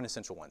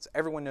quintessential ones.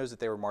 Everyone knows that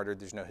they were martyred.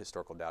 There's no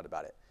historical doubt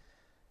about it.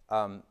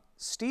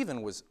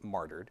 Stephen was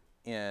martyred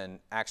in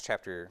Acts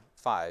chapter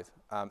 5,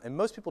 and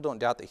most people don't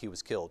doubt that he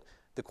was killed.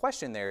 The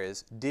question there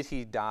is, did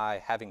he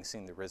die having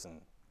seen the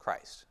risen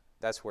Christ?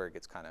 That's where it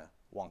gets kind of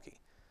wonky.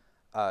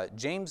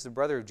 James, the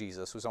brother of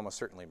Jesus, was almost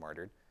certainly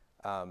martyred.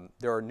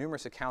 There are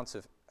numerous accounts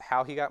of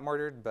how he got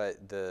martyred,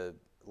 but there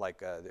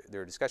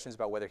are discussions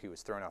about whether he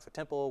was thrown off a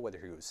temple, whether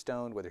he was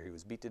stoned, whether he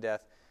was beat to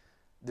death.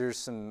 There's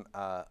some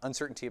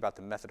uncertainty about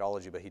the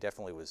methodology, but he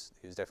was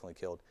definitely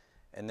killed.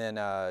 And then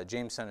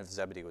James, son of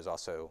Zebedee, was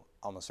also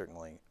almost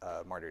certainly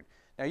martyred.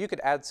 Now you could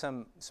add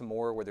some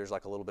more where there's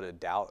like a little bit of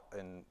doubt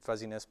and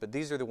fuzziness, but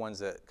these are the ones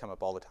that come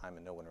up all the time,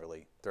 and no one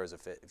really throws a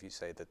fit if you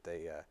say that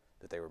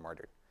they were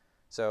martyred.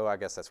 So I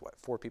guess that's what,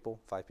 4 people,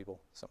 5 people,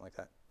 something like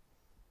that.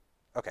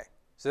 Okay,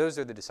 so those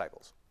are the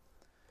disciples.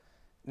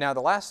 Now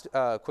the last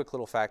quick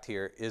little fact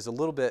here is a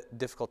little bit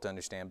difficult to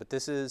understand, but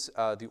this is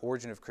the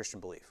origin of Christian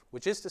belief,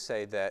 which is to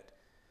say that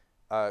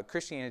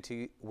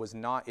Christianity was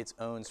not its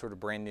own sort of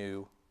brand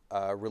new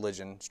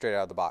religion straight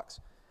out of the box,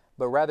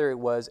 but rather it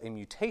was a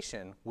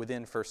mutation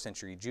within first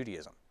century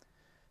Judaism.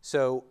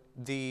 So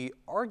the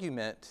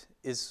argument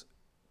is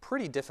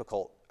pretty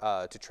difficult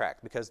to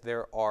track because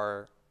there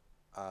are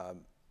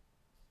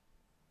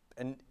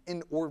an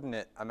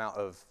inordinate amount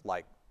of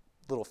like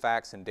little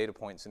facts and data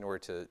points in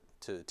order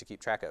to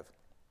keep track of.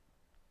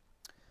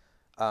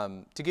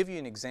 To give you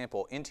an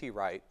example, N.T.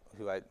 Wright,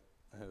 who I've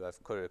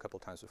quoted a couple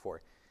of times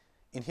before,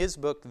 in his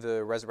book,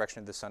 The Resurrection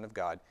of the Son of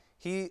God,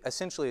 he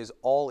essentially is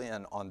all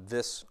in on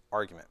this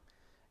argument.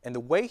 And the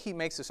way he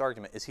makes this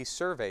argument is he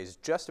surveys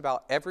just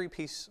about every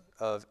piece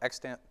of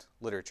extant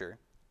literature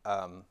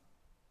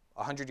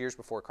 100 years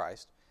before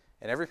Christ,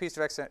 and every piece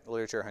of extant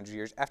literature 100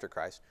 years after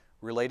Christ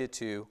related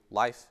to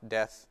life,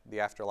 death, the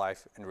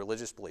afterlife, and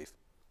religious belief,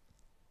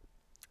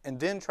 and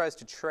then tries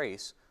to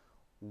trace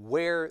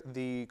where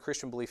the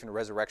Christian belief in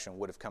resurrection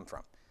would have come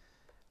from.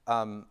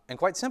 And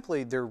quite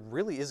simply, there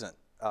really isn't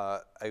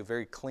a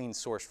very clean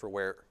source for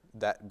where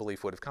that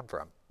belief would have come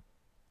from.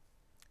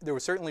 There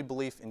was certainly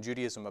belief in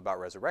Judaism about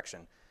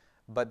resurrection,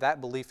 but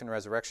that belief in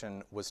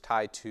resurrection was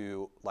tied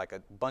to like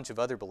a bunch of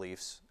other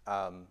beliefs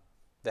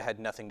that had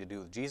nothing to do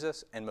with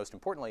Jesus, and most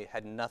importantly,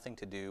 had nothing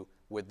to do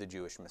with the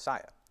Jewish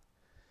Messiah.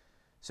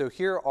 So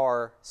here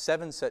are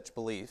 7 such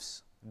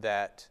beliefs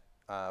that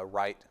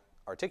Wright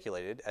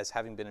articulated as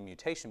having been a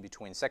mutation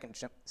between Second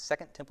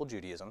Temple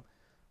Judaism,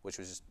 which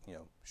was just,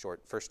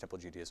 short First Temple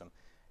Judaism,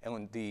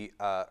 and the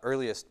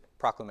earliest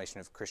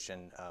proclamation of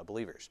Christian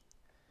believers.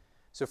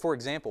 So for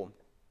example,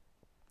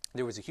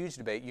 there was a huge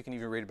debate, you can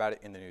even read about it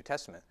in the New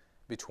Testament,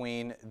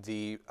 between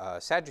the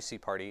Sadducee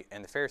party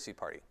and the Pharisee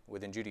party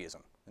within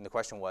Judaism. And the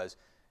question was,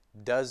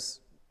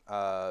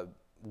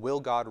 will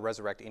God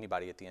resurrect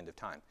anybody at the end of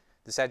time?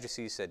 The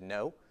Sadducees said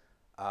no,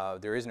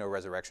 there is no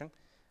resurrection,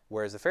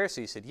 whereas the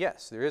Pharisees said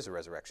yes, there is a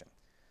resurrection.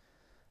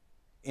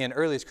 In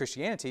earliest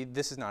Christianity,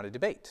 this is not a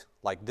debate.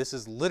 Like, this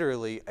is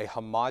literally a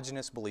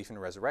homogeneous belief in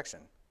resurrection.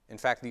 In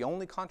fact, the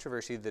only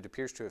controversy that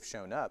appears to have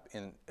shown up,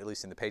 at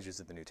least in the pages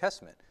of the New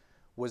Testament,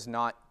 was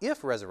not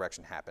if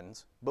resurrection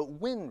happens, but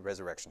when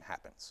resurrection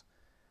happens.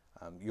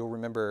 You'll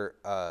remember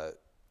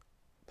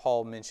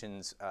Paul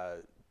mentions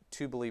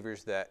 2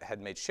 believers that had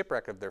made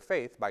shipwreck of their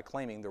faith by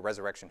claiming the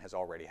resurrection has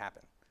already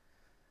happened.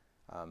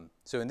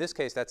 So in this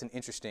case, that's an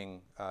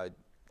interesting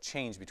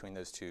change between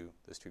those two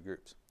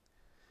groups.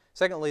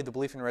 Secondly, the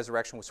belief in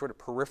resurrection was sort of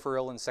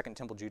peripheral in Second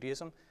Temple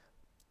Judaism.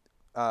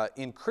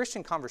 In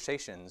Christian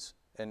conversations,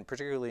 and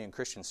particularly in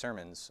Christian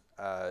sermons,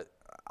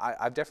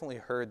 I've definitely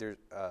heard there's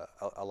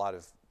a lot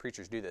of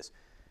preachers do this.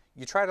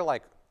 You try to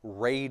like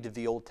raid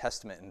the Old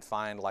Testament and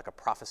find like a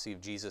prophecy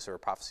of Jesus or a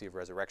prophecy of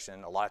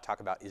resurrection. A lot of talk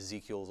about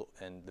Ezekiel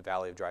and the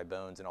Valley of Dry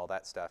Bones and all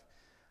that stuff.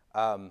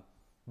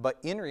 But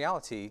in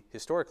reality,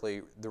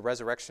 historically, the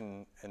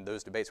resurrection and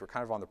those debates were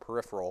kind of on the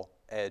peripheral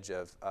edge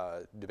of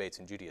debates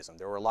in Judaism.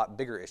 There were a lot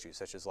bigger issues,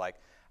 such as like,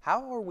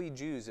 how are we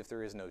Jews if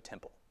there is no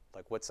temple?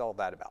 Like, what's all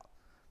that about?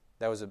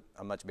 That was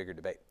a much bigger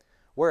debate.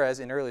 Whereas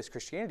in earliest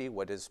Christianity,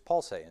 what does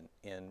Paul say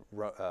in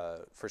 1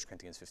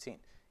 Corinthians 15?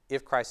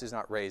 If Christ is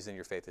not raised, then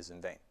your faith is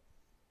in vain.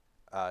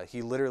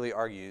 He literally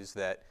argues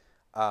that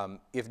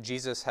if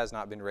Jesus has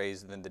not been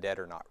raised, then the dead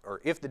are not.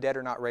 Or if the dead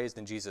are not raised,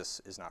 then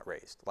Jesus is not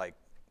raised. Like,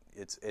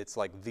 it's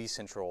like the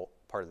central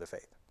part of the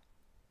faith.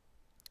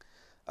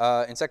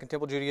 In Second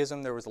Temple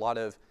Judaism, there was a lot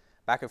of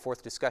back and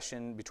forth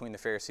discussion between the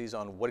Pharisees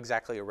on what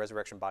exactly a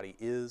resurrection body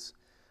is.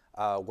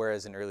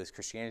 Whereas in earliest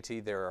Christianity,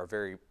 there are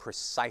very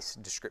precise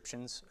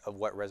descriptions of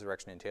what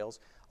resurrection entails.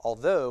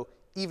 Although,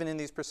 even in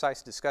these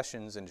precise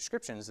discussions and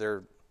descriptions,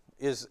 there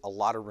is a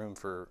lot of room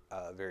for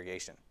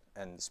variation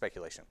and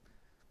speculation.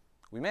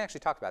 We may actually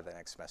talk about that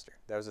next semester.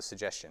 That was a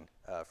suggestion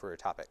for a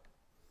topic.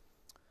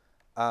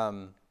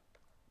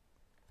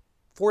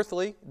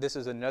 Fourthly, this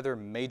is another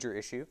major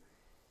issue.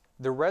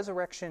 The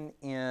resurrection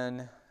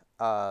in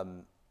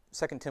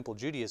Second Temple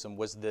Judaism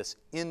was this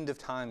end of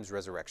times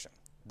resurrection.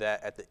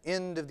 That at the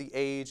end of the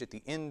age, at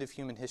the end of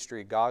human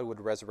history, God would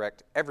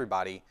resurrect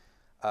everybody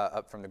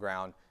up from the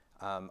ground,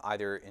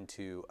 either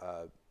into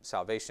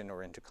salvation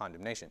or into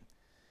condemnation.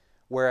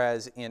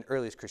 Whereas in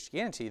earliest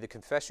Christianity, the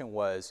confession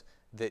was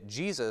that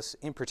Jesus,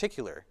 in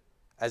particular,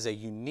 as a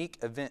unique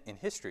event in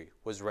history,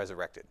 was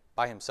resurrected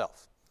by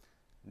himself,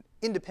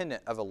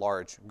 independent of a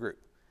large group.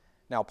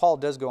 Now, Paul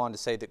does go on to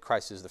say that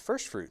Christ is the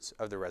first fruits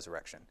of the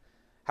resurrection.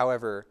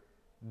 However,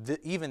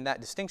 even that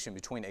distinction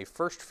between a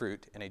first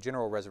fruit and a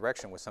general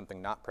resurrection was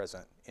something not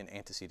present in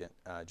antecedent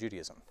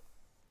Judaism.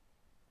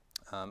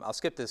 I'll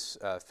skip this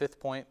 5th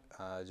point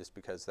just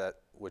because that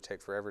would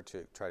take forever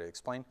to try to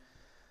explain.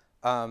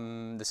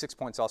 The 6th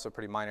point is also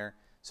pretty minor,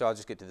 so I'll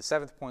just get to the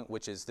 7th point,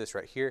 which is this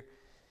right here.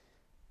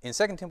 In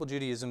Second Temple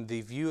Judaism,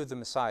 the view of the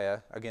Messiah,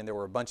 again, there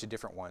were a bunch of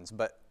different ones,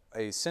 but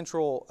a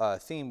central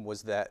theme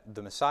was that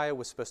the Messiah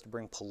was supposed to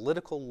bring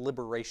political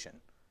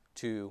liberation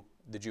to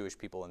the Jewish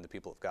people and the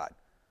people of God.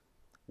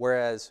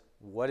 Whereas,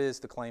 what is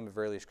the claim of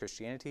earliest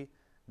Christianity?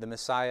 The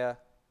Messiah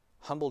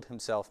humbled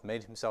himself,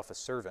 made himself a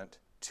servant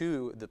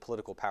to the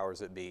political powers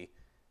that be,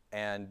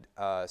 and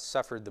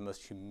suffered the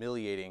most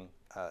humiliating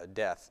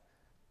death.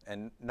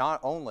 And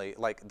not only,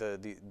 like,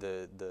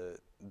 the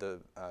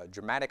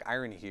dramatic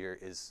irony here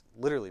is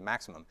literally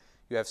maximum.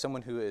 You have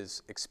someone who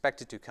is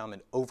expected to come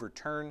and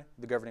overturn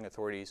the governing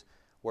authorities,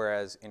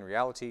 whereas in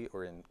reality,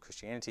 or in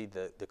Christianity,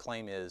 the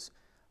claim is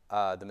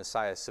the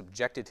Messiah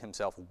subjected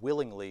himself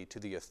willingly to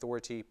the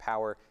authority,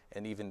 power,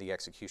 and even the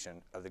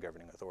execution of the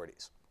governing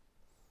authorities.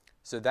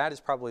 So that is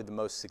probably the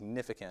most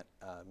significant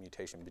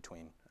mutation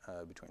between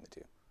the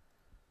two.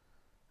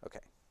 Okay.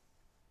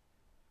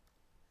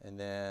 And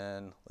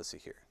then, let's see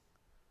here.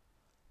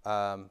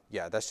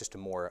 Yeah, that's just a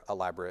more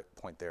elaborate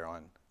point there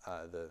on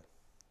the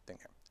thing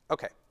here.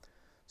 Okay,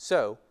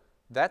 so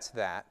that's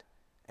that.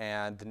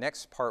 And the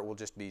next part will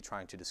just be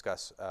trying to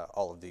discuss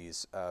all of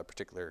these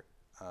particular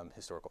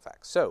historical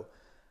facts. So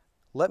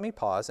let me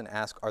pause and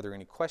ask, are there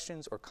any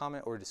questions or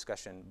comment or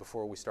discussion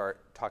before we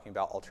start talking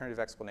about alternative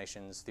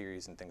explanations,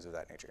 theories, and things of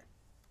that nature?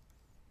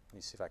 Let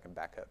me see if I can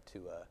back up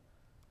to a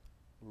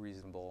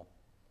reasonable.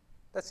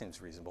 That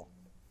seems reasonable.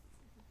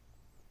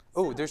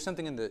 Oh, there's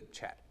something in the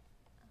chat.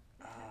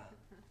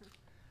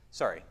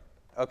 Sorry.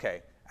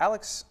 Okay.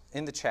 Alex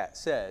in the chat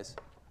says,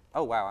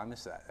 oh, wow, I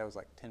missed that. That was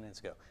like 10 minutes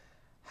ago.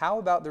 How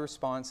about the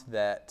response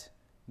that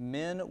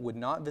men would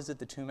not visit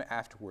the tomb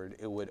afterward?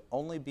 It would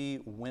only be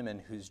women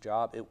whose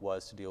job it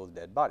was to deal with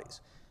dead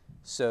bodies.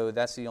 So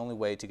that's the only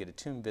way to get a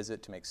tomb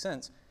visit to make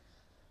sense,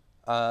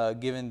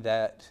 given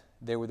that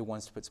they were the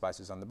ones to put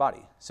spices on the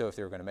body. So if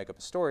they were going to make up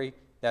a story,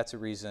 that's a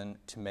reason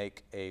to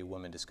make a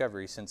woman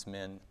discovery, since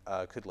men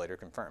could later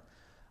confirm.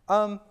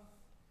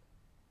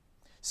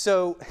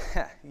 So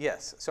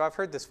yes, so I've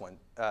heard this one,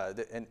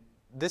 and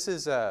this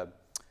is a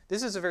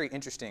very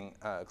interesting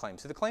claim.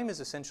 So the claim is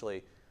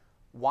essentially,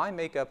 why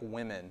make up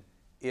women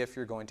if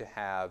you're going to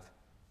have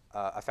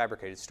a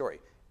fabricated story?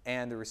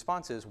 And the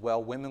response is,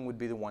 well, women would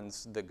be the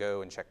ones that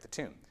go and check the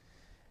tomb.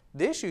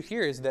 The issue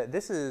here is that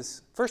this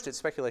is, first, it's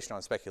speculation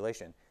on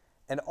speculation,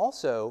 and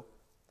also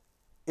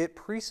it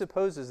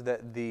presupposes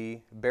that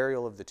the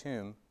burial of the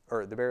tomb,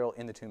 or the burial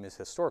in the tomb, is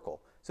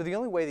historical. So the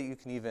only way that you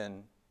can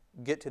even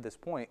get to this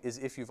point is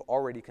if you've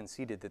already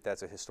conceded that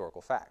that's a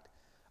historical fact.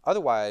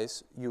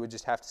 Otherwise, you would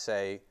just have to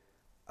say,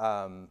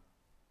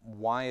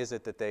 why is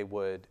it that they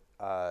would,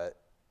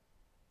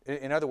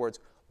 in other words,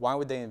 why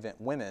would they invent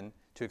women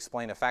to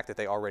explain a fact that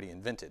they already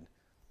invented?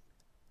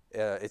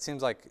 It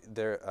seems like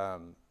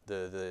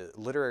the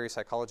literary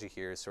psychology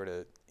here is sort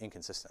of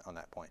inconsistent on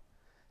that point.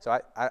 So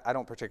I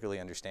don't particularly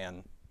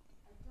understand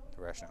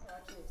the rationale. I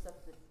don't actually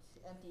accept the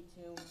empty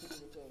tomb to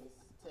be the case,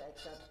 to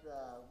accept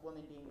the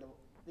women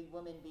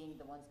being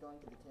the ones going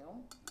to the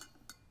tomb.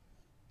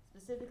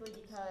 Specifically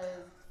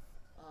because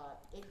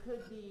it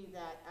could be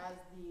that as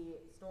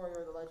the story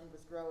or the legend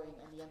was growing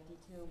and the empty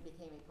tomb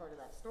became a part of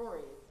that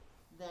story,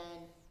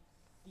 then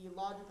the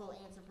logical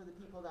answer for the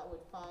people that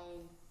would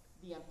find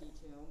the empty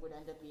tomb would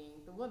end up being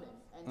the women.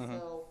 And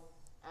so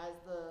as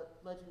the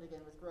legend again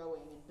was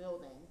growing and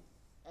building,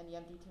 and the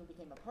empty tomb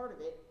became a part of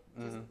it,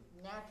 just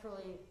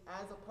naturally,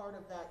 as a part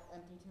of that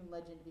empty tomb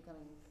legend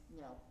becoming,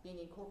 being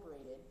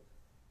incorporated,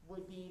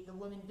 would be the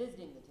women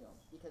visiting the tomb,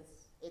 because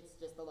it's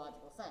just the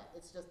logical sense.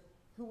 It's just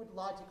who would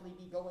logically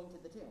be going to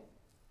the tomb.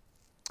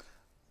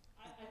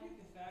 I think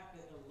the fact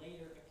that the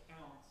later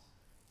accounts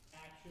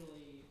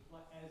actually,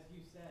 as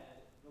you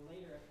said, the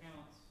later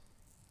accounts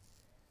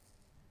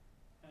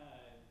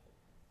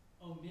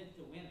omit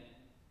the women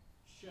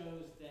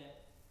shows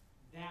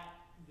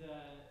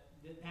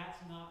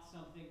that's not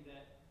something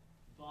that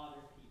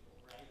bothered people,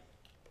 right?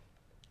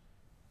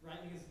 Right,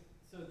 because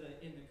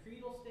in the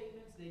creedal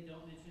statements they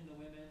don't mention the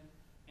women,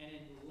 and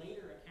in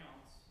later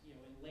accounts, in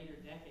later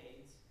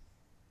decades,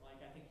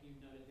 like I think you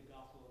noted the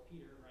Gospel of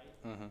Peter, right?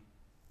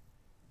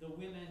 The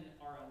women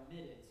are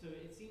omitted. So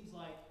it seems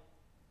like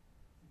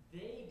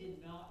they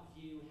did not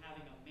view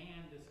having a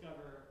man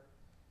discover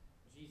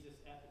Jesus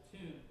at the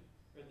tomb,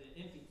 or the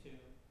empty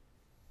tomb,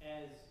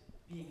 as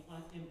being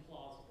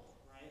implausible,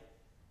 right?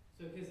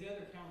 So because the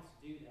other accounts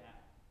do that.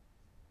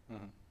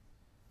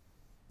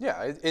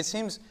 Yeah, it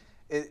seems,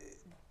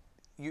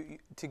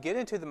 to get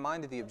into the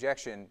mind of the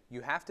objection,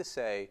 you have to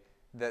say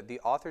that the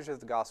authors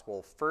of the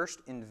gospel first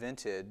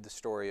invented the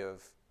story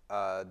of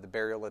the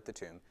burial at the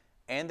tomb,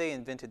 and they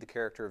invented the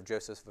character of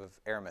Joseph of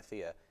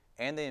Arimathea,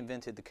 and they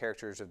invented the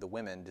characters of the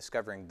women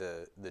discovering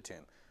the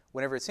tomb.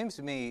 Whenever it seems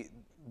to me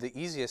the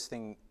easiest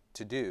thing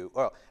to do,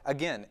 well,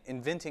 again,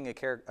 inventing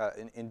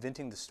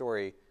the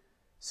story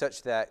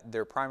such that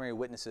their primary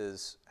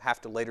witnesses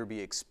have to later be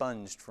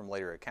expunged from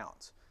later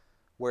accounts.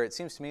 Where it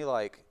seems to me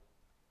like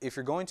if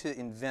you're going to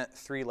invent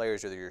 3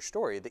 layers of your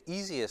story, the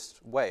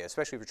easiest way,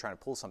 especially if you're trying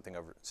to pull something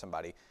over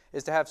somebody,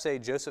 is to have, say,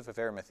 Joseph of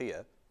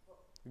Arimathea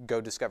go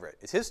discover it.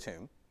 It's his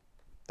tomb.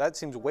 That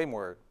seems way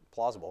more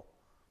plausible.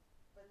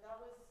 But that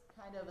was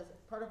kind of,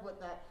 part of what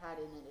that had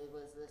in it, it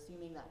was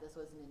assuming that this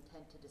was an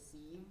intent to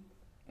deceive.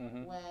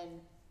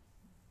 When,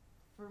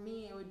 for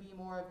me, it would be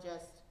more of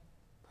just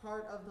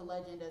part of the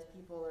legend as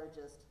people are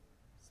just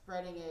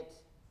spreading it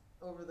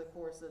over the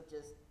course of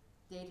just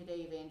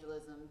day-to-day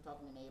evangelism,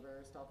 talking to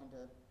neighbors, talking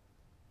to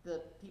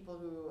the people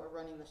who are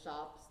running the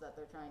shops that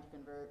they're trying to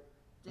convert.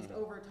 Just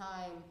over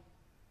time,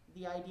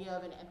 the idea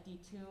of an empty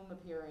tomb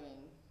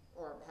appearing,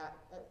 or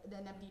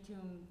an empty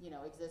tomb,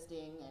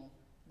 existing, and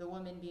the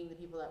women being the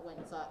people that went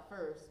and saw it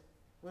first,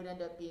 would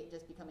end up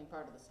just becoming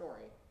part of the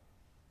story.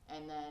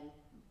 And then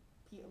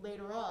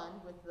later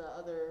on, with the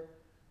other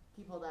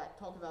people that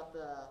talk about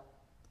the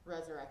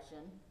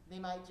resurrection, they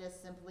might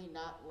just simply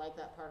not like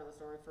that part of the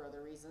story for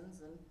other reasons,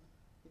 and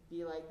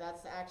be like,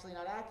 that's actually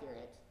not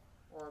accurate,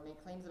 or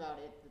make claims about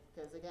it,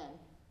 because again,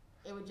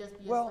 It would just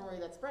be a Well, story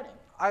that's spreading.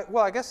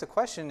 I guess the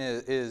question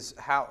is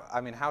how,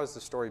 I mean, how is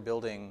the story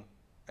building,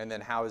 and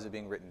then how is it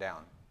being written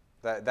down?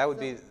 That would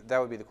be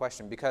the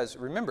question. Because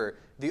remember,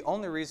 the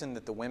only reason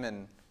that the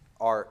women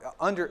are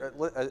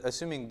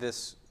assuming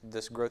this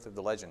growth of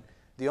the legend,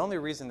 the only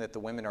reason that the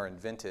women are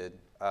invented,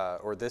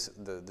 or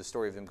the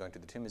story of them going to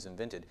the tomb is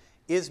invented,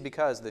 is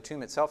because the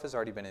tomb itself has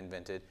already been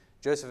invented.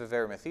 Joseph of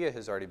Arimathea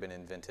has already been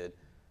invented,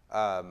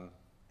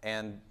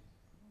 and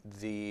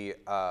the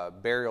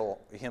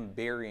him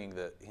burying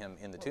him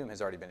in the tomb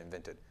has already been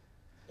invented.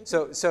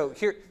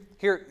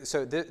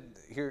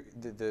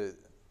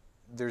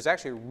 There's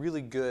actually a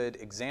really good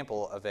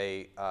example of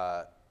a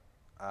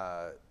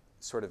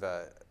sort of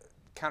a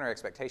counter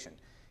expectation.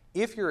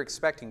 If you're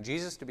expecting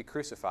Jesus to be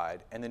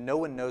crucified and then no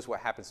one knows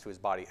what happens to his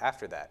body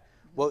after that,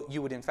 what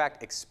you would in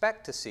fact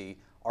expect to see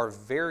are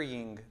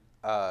varying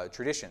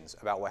traditions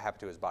about what happened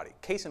to his body.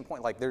 Case in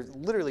point, like there's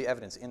literally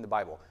evidence in the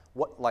Bible.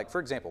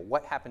 For example,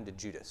 what happened to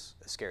Judas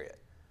Iscariot?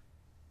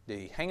 Did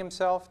he hang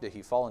himself? Did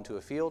he fall into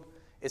a field?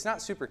 It's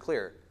not super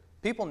clear.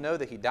 People know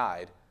that he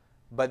died,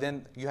 but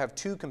then you have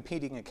two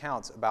competing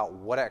accounts about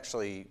what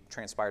actually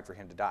transpired for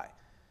him to die.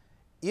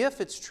 If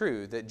it's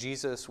true that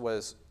Jesus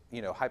was,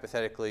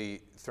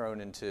 hypothetically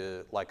thrown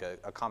into like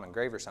a common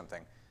grave or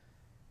something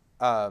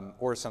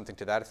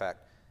to that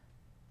effect,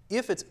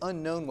 if it's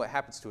unknown what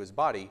happens to his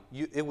body,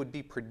 it would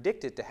be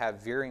predicted to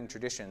have varying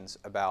traditions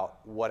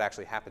about what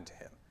actually happened to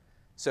him.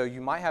 So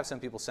you might have some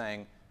people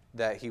saying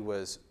that he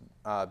was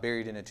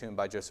buried in a tomb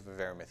by Joseph of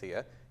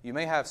Arimathea. You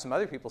may have some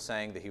other people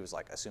saying that he was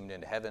like assumed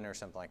into heaven or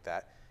something like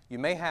that. You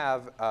may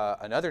have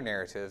another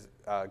narrative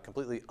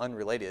completely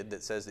unrelated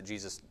that says that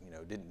Jesus,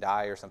 didn't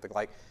die or something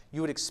like.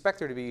 You would expect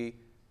there to be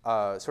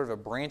sort of a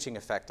branching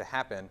effect to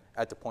happen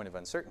at the point of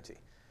uncertainty.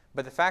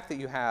 But the fact that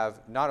you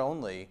have not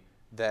only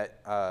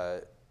that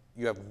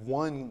you have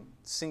one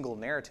single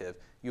narrative,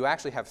 you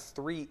actually have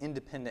three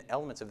independent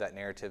elements of that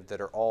narrative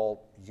that are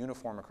all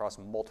uniform across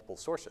multiple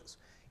sources.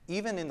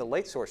 Even in the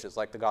late sources,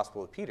 like the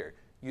Gospel of Peter,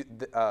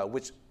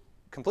 which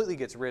completely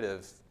gets rid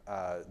of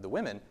the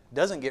women,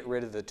 doesn't get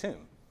rid of the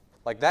tomb.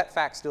 Like that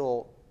fact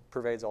still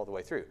pervades all the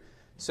way through.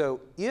 So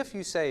if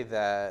you say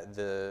that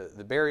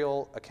the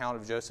burial account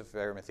of Joseph of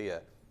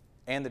Arimathea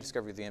and the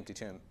discovery of the empty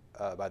tomb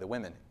by the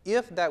women,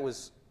 if that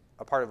was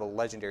a part of a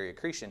legendary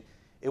accretion,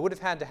 it would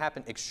have had to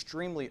happen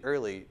extremely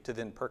early to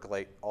then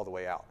percolate all the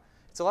way out.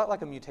 It's a lot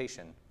like a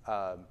mutation.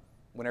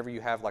 Whenever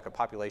you have like a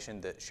population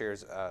that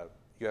shares,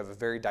 you have a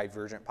very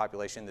divergent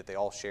population that they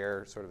all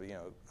share sort of,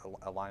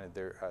 a line of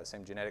their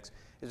same genetics,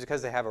 it's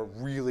because they have a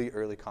really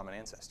early common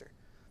ancestor.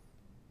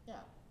 Yeah,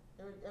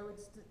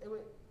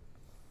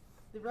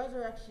 the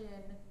resurrection,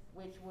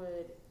 which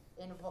would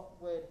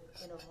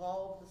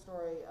involve the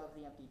story of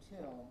the empty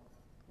tomb,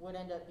 would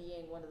end up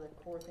being one of the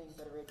core things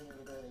that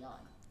originated early on.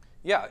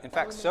 Yeah, in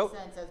fact, that would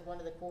make sense as one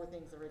of the core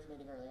things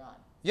originating early on.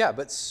 Yeah,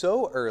 but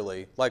so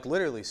early, like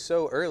literally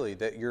so early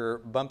that you're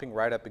bumping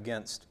right up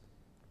against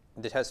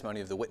the testimony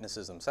of the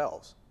witnesses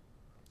themselves.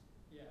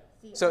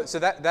 Yeah. So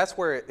that's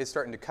where it's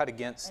starting to cut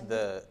against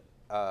the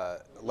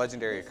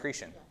legendary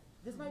accretion. Yeah.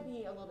 This might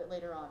be a little bit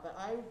later on, but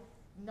I'm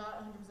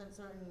not 100%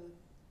 certain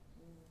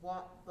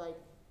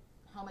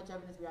how much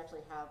evidence we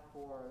actually have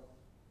for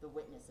the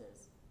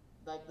witnesses,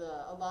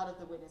 a lot of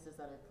the witnesses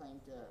that are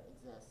claimed to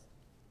exist,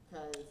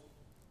 because.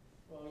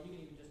 Well, you can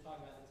even just talk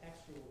about the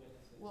textual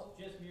witnesses,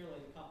 just merely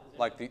the composition.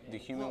 Like the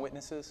human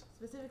witnesses?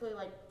 Specifically,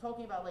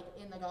 talking about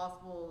in the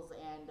Gospels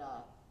and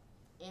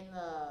in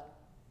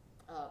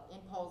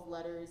Paul's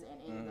letters and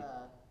in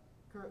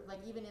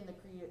even in the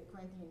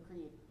Corinthian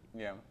Creed.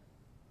 Yeah.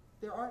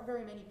 There aren't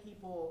very many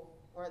people,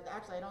 or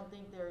actually I don't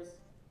think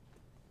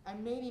I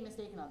may be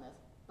mistaken on this,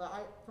 but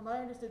from what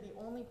I understood, the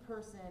only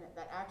person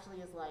that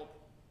actually is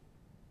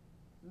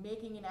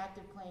making an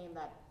active claim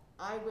that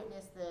I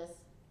witnessed this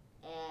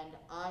and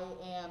I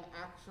am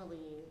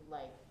actually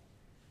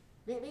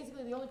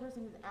basically the only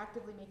person who's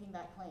actively making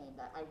that claim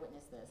that I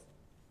witnessed this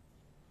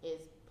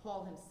is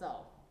Paul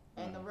himself.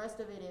 And the rest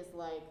of it is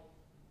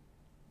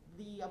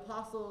the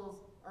apostles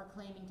are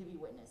claiming to be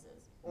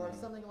witnesses, or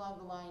something along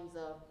the lines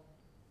of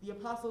the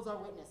apostles are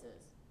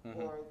witnesses,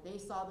 or they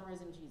saw the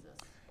risen Jesus.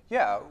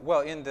 Yeah,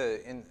 well,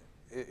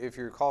 if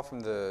you recall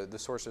from the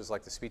sources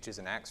like the speeches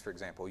in Acts, for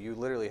example, you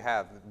literally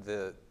have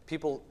the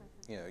people,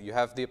 you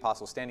have the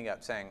apostles standing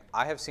up saying,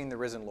 I have seen the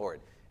risen Lord.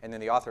 And then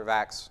the author of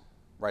Acts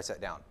writes that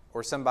down.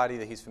 Or somebody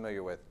that he's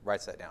familiar with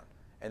writes that down.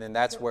 And then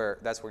that's where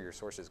your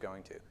source is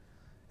going to.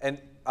 And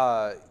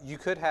you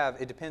could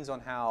have, it depends on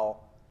how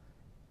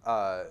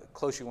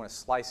close you want to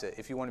slice it.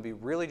 If you want to be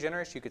really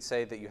generous, you could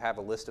say that you have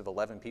a list of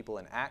 11 people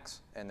in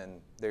Acts, and then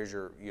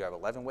you have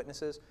 11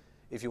 witnesses.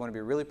 If you want to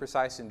be really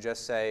precise and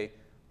just say,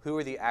 who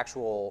are the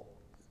actual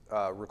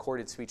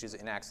recorded speeches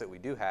in Acts that we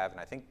do have, and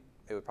I think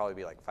it would probably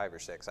be 5 or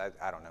 6. I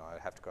don't know. I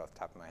would have to go off the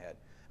top of my head.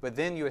 But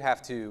then you would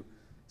have to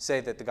say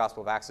that the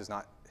Gospel of Acts is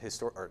not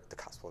or the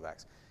Gospel of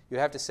Acts. You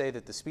would have to say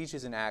that the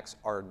speeches in Acts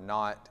are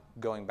not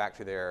going back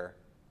to their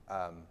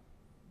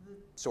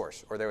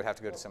source, or they would have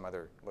to go to some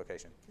other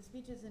location. The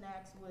speeches in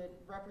Acts would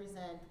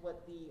represent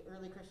what the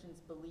early Christians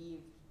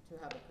believed to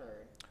have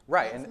occurred.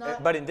 Right,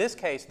 That's but in this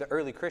case, the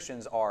early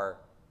Christians are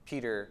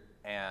Peter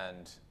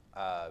and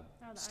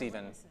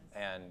Stephen eyewitnesses.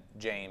 and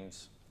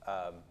James,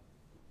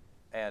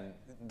 and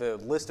the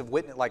list of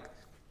witnesses, like,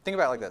 think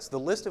about it like this. The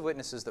list of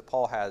witnesses that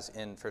Paul has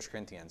in 1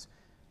 Corinthians,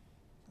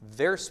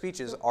 their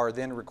speeches are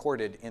then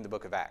recorded in the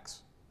book of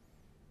Acts.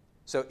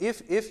 So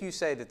if you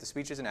say that the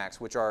speeches in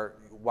Acts, which are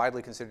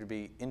widely considered to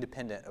be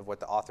independent of what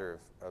the author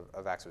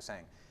of Acts was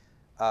saying,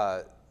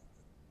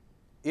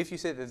 if you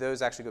say that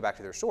those actually go back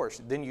to their source,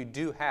 then you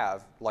do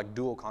have like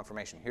dual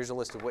confirmation. Here's a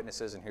list of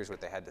witnesses, and here's what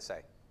they had to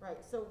say. Right.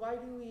 So why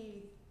do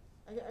we?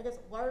 I guess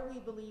why would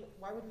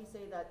we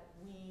say that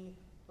we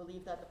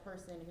believe that the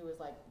person who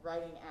was like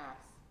writing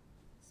Acts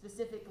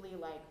specifically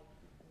like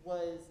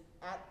was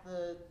at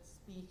the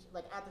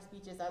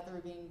speeches as they were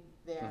being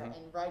there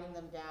and writing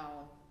them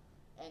down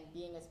and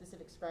being a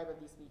specific scribe of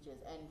these speeches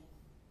and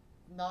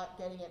not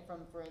getting it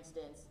from, for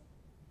instance,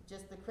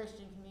 just the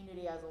Christian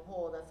community as a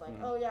whole that's like,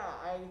 oh yeah,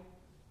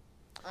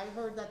 I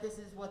heard that this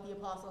is what the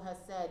apostle has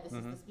said. This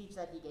is the speech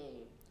that he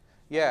gave.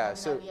 Yeah,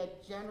 so that'd be a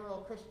general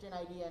Christian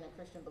idea and a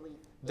Christian belief.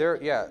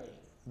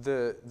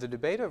 The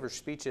debate over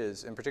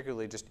speeches, and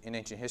particularly just in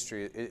ancient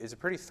history, is a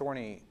pretty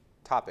thorny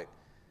topic.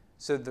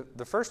 So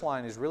the first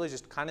line is really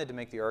just kind of to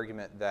make the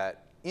argument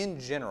that in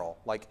general,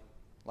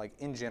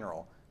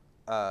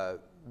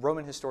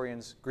 Roman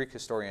historians, Greek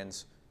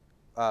historians,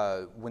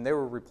 when they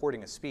were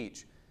reporting a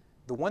speech,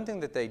 the one thing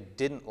that they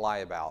didn't lie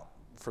about,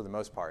 for the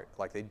most part,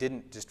 like they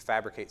didn't just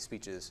fabricate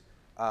speeches,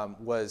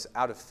 was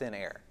out of thin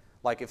air.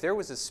 Like if there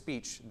was a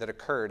speech that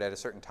occurred at a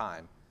certain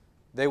time,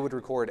 they would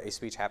record a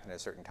speech happened at a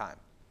certain time.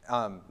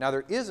 Now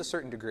there is a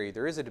certain degree,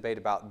 there is a debate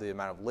about the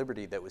amount of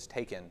liberty that was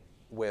taken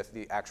with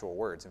the actual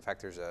words. In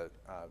fact, there's a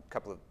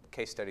couple of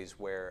case studies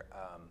where,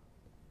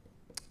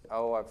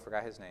 I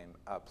forgot his name,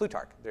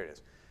 Plutarch, there it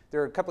is.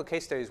 There are a couple of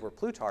case studies where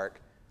Plutarch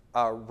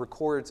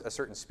records a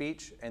certain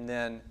speech, and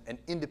then an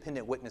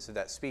independent witness of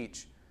that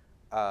speech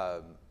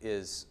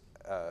is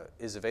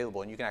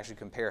available, and you can actually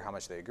compare how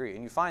much they agree.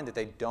 And you find that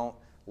they don't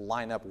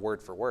line up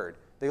word for word.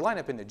 They line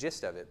up in the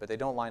gist of it, but they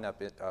don't line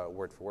up it,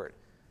 word for word.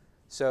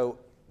 So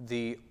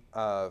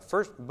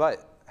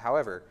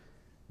however,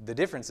 the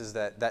difference is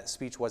that that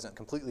speech wasn't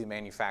completely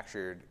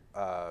manufactured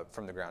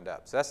from the ground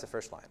up. So that's the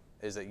first line,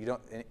 is that you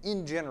don't,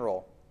 in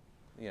general,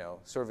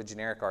 sort of a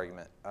generic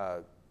argument,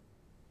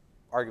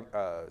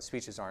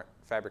 speeches aren't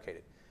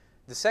fabricated.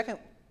 The second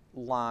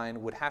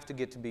line would have to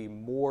get to be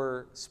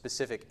more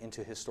specific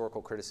into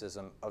historical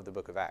criticism of the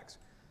book of Acts.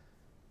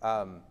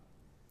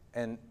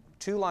 And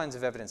two lines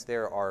of evidence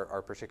there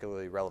are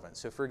particularly relevant.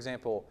 So for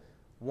example,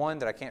 one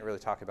that I can't really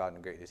talk about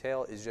in great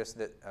detail is just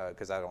that,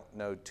 because I don't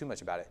know too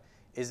much about it,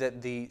 is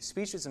that the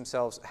speeches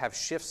themselves have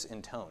shifts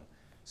in tone.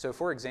 So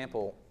for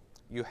example,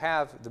 you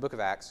have the book of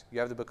Acts, you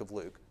have the book of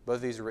Luke. Both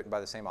of these are written by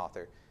the same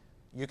author.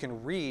 You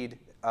can read,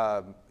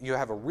 you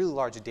have a really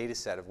large data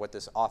set of what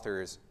this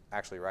author is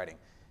actually writing.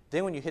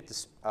 Then when you hit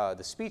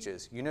the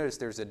speeches, you notice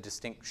there's a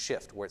distinct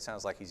shift where it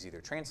sounds like he's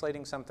either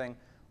translating something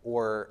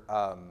or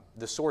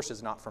the source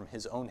is not from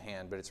his own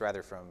hand, but it's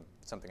rather from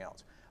something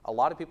else. A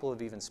lot of people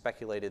have even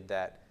speculated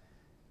that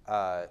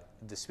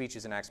the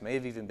speeches in Acts may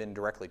have even been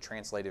directly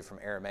translated from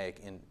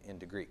Aramaic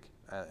into Greek,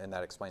 and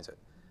that explains it.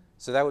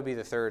 So that would be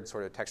the third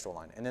sort of textual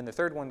line. And then the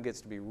third one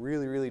gets to be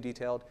really, really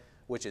detailed,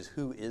 which is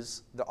who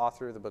is the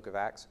author of the book of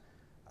Acts.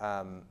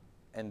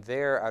 And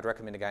there I'd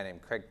recommend a guy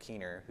named Craig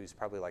Keener, who's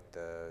probably like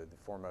the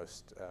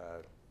foremost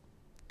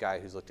guy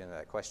who's looked into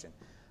that question.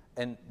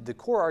 And the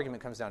core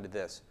argument comes down to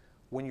this.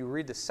 When you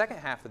read the second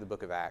half of the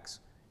book of Acts,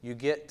 you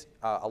get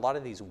a lot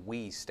of these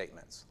we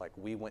statements, like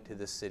we went to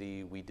this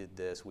city, we did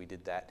this, we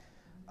did that.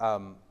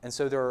 And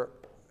so there are,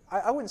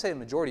 I wouldn't say a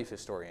majority of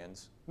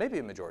historians, maybe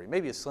a majority,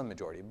 maybe a slim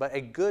majority, but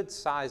a good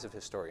size of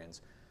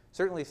historians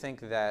certainly think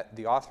that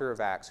the author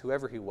of Acts,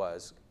 whoever he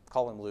was,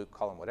 call him Luke,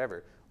 call him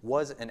whatever,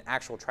 was an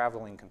actual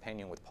traveling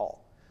companion with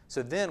Paul.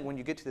 So then when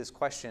you get to this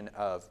question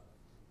of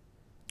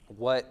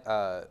what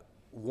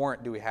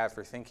warrant do we have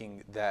for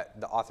thinking that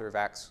the author of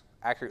Acts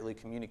accurately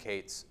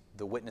communicates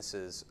the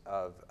witnesses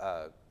of,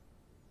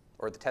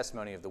 or the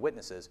testimony of the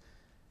witnesses,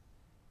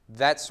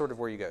 that's sort of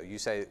where you go. You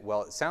say,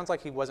 well, it sounds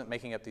like he wasn't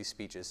making up these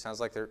speeches, sounds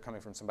like they're coming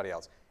from somebody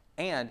else,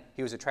 and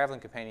he was a traveling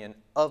companion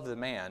of the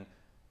man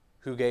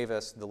who gave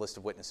us the list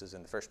of witnesses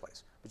in the first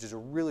place, which is a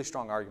really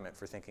strong argument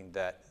for thinking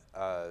that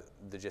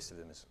the gist of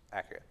them is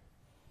accurate.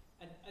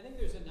 I think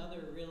there's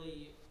another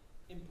really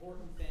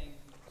important thing,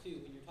 too,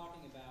 when you're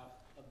talking about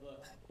a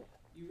book.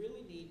 You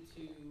really need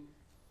to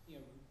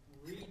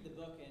read the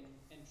book and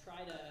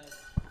try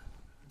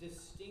to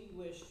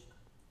distinguish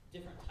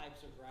different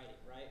types of writing,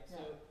 right? Yeah.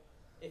 So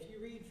if you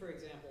read, for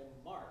example,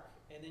 Mark,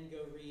 and then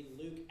go read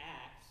Luke,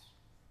 Acts,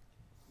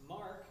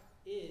 Mark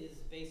is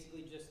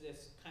basically just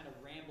this kind of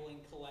rambling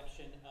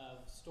collection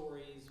of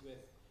stories with,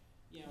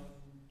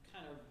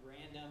 kind of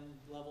random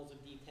levels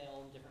of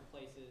detail in different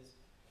places.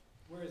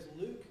 Whereas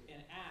Luke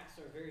and Acts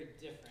are very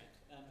different.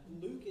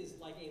 Luke is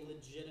like a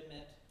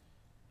legitimate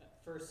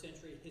first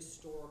century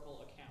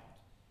historical account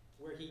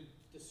where he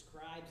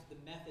describes the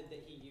method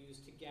that he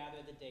used to gather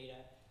the data,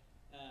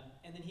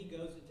 And then he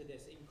goes into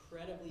this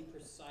incredibly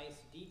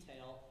precise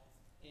detail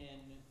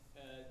in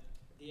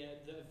the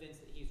events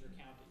that he's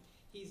recounting.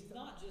 He's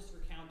not just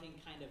recounting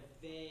kind of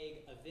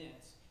vague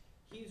events.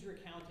 He's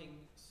recounting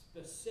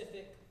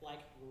specific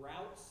like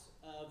routes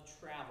of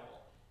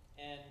travel,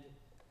 and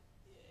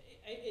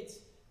it's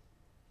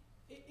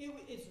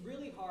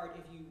really hard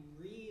if you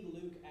read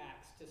Luke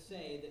Acts to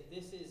say that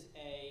this is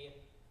a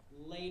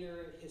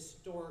later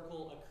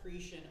historical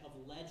accretion of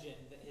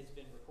legend that has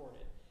been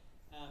recorded.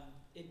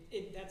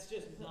 That's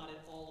just not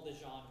at all the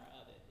genre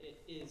of it.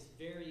 It is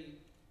very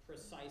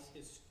precise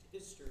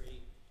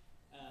history,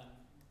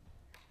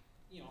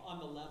 on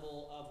the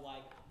level of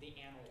like the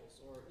annals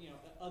or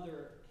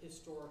other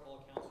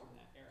historical accounts from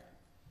that era.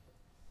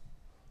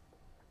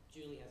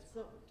 Julie has a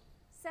comment.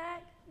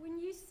 Zach,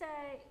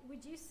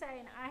 would you say,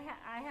 and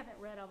I haven't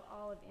read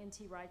all of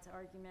N.T. Wright's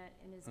argument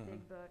in his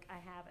big book. I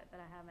have it,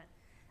 but I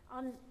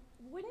haven't.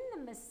 Wouldn't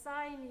the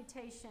Messiah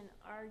mutation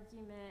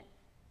argument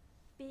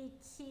be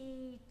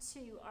key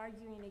to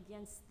arguing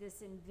against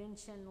this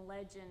invention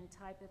legend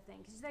type of thing?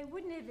 Because they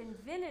wouldn't have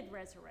invented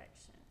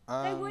resurrection.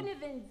 They wouldn't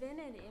have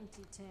invented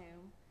empty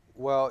tomb.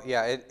 Well,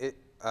 yeah,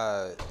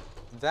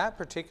 that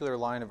particular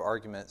line of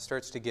argument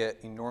starts to get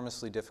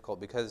enormously difficult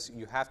because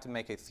you have to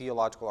make a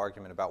theological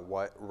argument about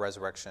what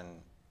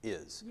resurrection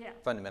is,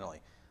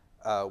 fundamentally,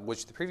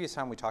 which the previous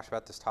time we talked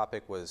about this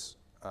topic was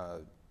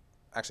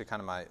actually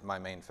kind of my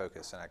main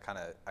focus, and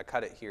I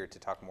cut it here to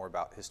talk more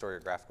about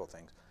historiographical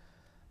things.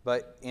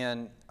 But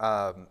in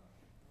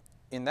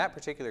that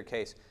particular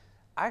case,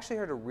 I actually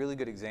heard a really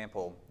good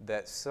example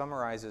that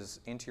summarizes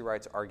N.T.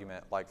 Wright's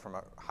argument like from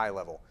a high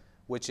level,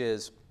 which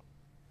is,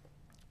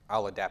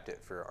 I'll adapt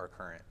it for our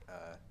current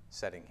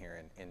setting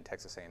here in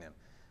Texas A&M.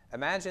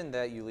 Imagine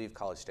that you leave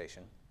College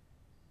Station.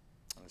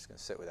 I'm just going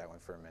to sit with that one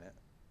for a minute.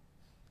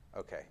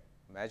 Okay,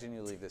 imagine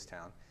you leave this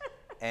town,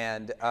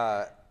 and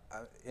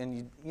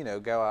you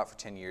go out for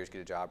 10 years,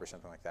 get a job or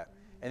something like that,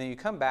 and then you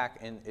come back,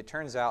 and it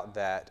turns out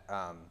that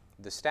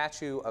the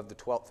statue of the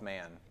 12th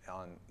man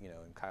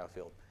in Kyle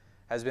Field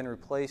has been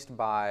replaced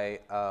by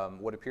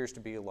what appears to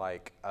be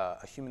like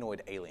a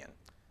humanoid alien.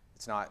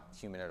 It's not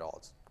human at all.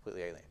 It's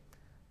completely alien.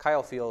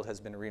 Kyle Field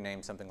has been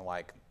renamed something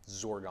like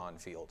Zorgon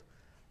Field.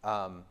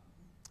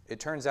 It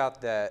turns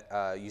out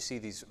that you see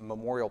these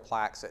memorial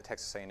plaques at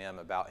Texas A&M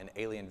about an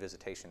alien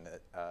visitation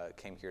that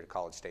came here to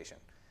College Station.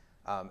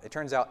 It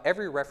turns out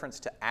every reference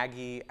to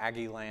Aggie,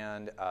 Aggie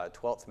Land,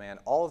 12th Man,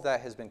 all of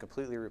that has been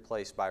completely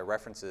replaced by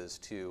references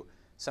to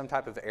some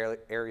type of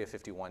Area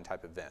 51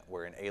 type event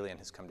where an alien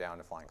has come down in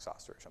a flying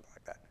saucer or something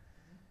like that.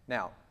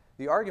 Now,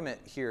 the argument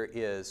here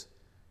is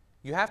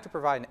you have to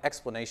provide an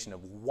explanation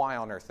of why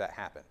on earth that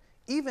happened.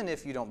 Even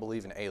if you don't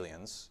believe in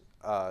aliens,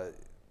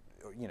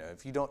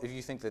 if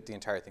you think that the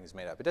entire thing is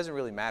made up, it doesn't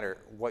really matter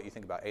what you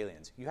think about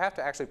aliens. You have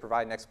to actually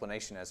provide an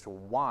explanation as to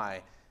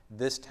why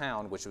this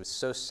town, which was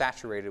so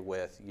saturated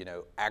with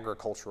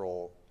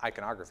agricultural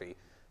iconography,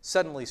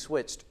 suddenly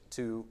switched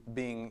to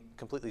being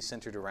completely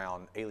centered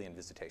around alien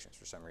visitations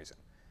for some reason.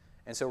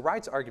 And so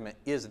Wright's argument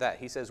is that.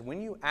 He says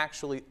when you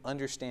actually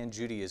understand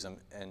Judaism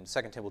and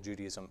Second Temple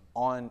Judaism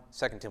on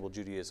Second Temple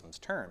Judaism's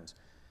terms,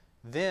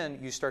 then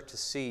you start to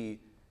see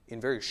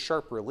in very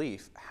sharp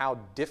relief how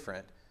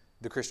different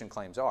the Christian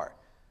claims are.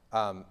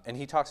 And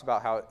he talks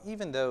about how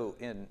even though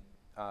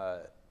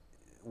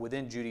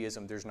within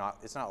Judaism there's not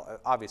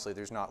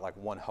like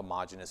one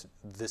homogeneous,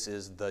 this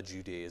is the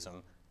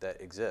Judaism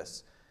that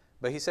exists.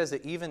 But he says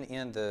that even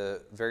in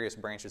the various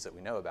branches that we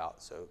know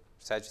about, so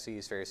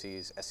Sadducees,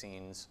 Pharisees,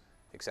 Essenes,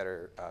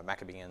 etc.,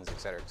 Maccabeans,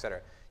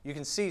 etc., you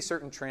can see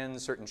certain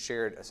trends, certain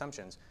shared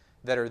assumptions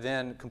that are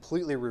then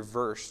completely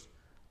reversed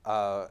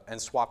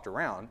and swapped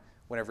around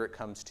whenever it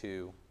comes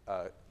to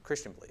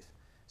Christian belief.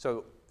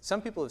 So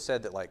some people have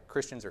said that like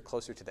Christians are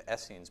closer to the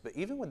Essenes, but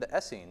even with the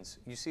Essenes,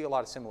 you see a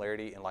lot of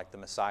similarity in like the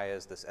Messiah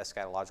as this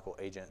eschatological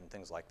agent and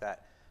things like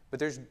that. But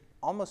there's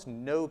almost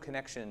no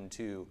connection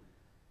to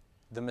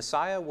the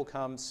Messiah will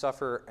come,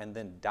 suffer, and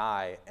then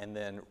die, and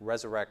then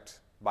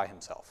resurrect by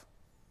himself.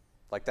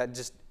 Like that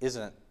just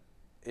isn't,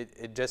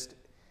 it just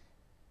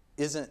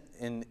isn't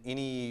in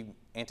any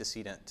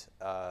antecedent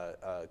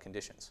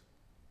conditions.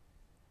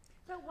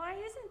 But why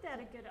isn't that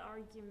a good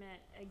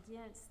argument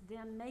against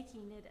them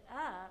making it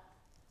up?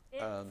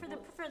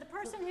 For the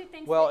person who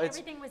thinks that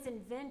everything was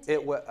invented, they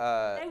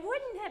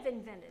wouldn't have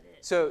invented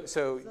it. So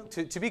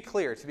to be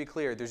clear,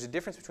 there's a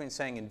difference between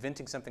saying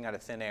inventing something out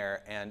of thin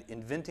air and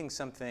inventing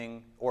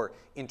something or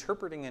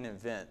interpreting an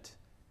event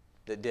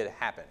that did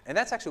happen. And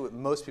that's actually what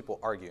most people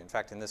argue. In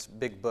fact, in this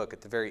big book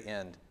at the very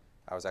end,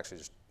 I was actually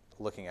just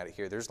looking at it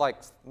here, there's like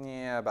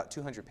about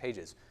 200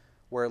 pages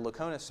where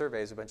Laconis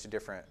surveys a bunch of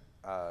different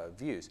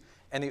views.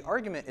 And the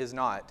argument is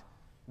not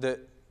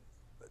the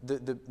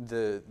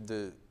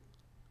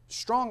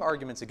strong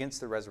arguments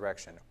against the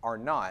resurrection are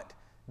not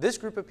this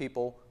group of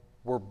people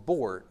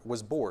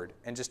was bored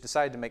and just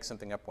decided to make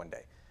something up one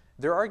day.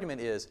 Their argument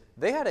is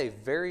they had a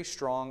very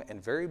strong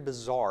and very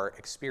bizarre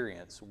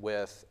experience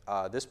with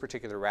this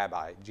particular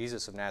rabbi,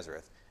 Jesus of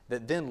Nazareth,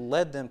 that then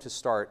led them to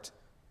start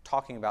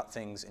talking about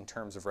things in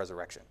terms of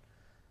resurrection.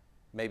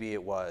 Maybe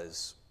it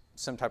was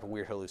some type of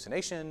weird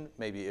hallucination.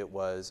 Maybe it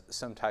was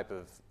some type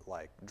of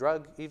like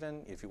drug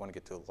even, if you want to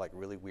get to like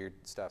really weird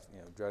stuff, you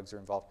know, drugs are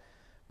involved.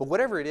 But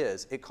whatever it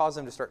is, it caused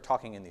them to start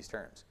talking in these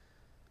terms.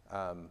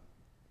 I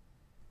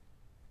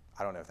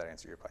don't know if that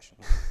answered your question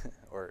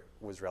or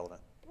was relevant.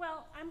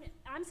 Well,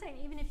 I'm saying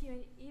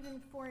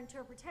even for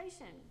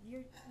interpretation,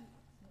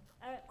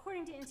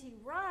 according to N.T.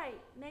 Wright,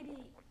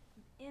 maybe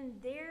in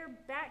their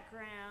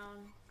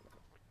background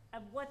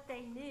of what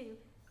they knew,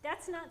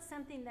 that's not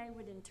something they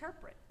would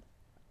interpret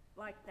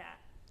like that.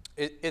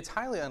 It's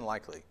highly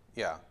unlikely,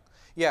 yeah.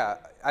 Yeah,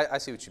 I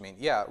see what you mean.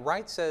 Yeah,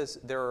 Wright says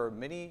there are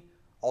many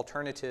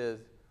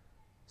alternative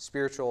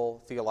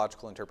spiritual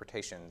theological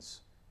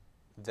interpretations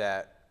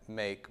that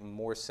make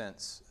more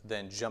sense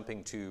than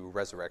jumping to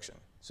resurrection.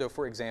 So,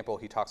 for example,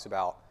 he talks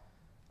about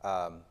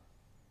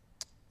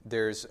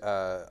there's,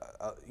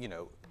 you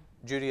know,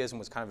 Judaism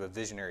was kind of a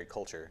visionary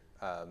culture,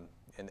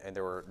 and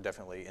there were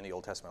definitely in the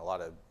Old Testament a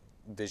lot of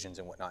visions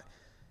and whatnot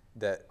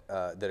that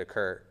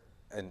occur,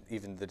 and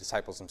even the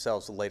disciples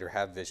themselves later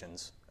have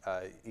visions,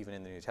 even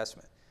in the New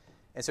Testament.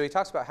 And so he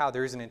talks about how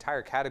there is an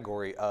entire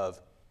category of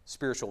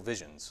spiritual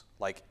visions,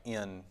 like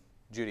in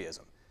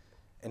Judaism.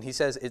 And he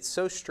says it's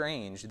so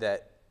strange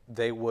that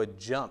they would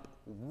jump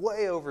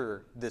way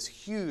over this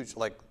huge,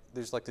 like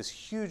there's like this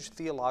huge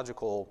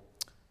theological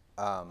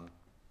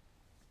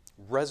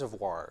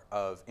reservoir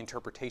of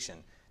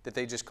interpretation that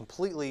they just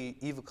completely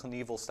Evel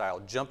Knievel style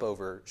jump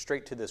over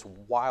straight to this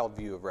wild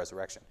view of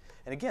resurrection.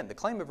 And again, the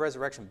claim of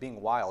resurrection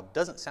being wild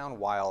doesn't sound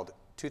wild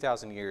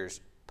 2,000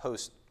 years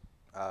post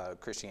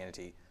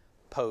Christianity,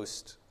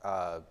 post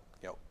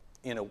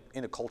you know,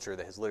 in a culture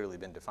that has literally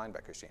been defined by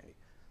Christianity.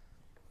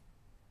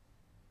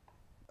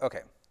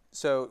 Okay,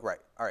 so right,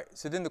 all right.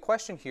 So then the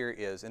question here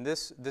is, and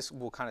this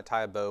will kind of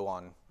tie a bow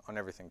on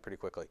everything pretty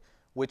quickly,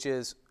 which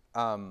is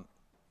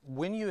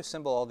when you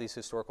assemble all these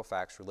historical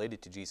facts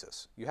related to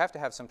Jesus, you have to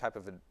have some type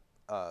of an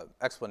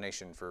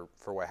explanation for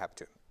what happened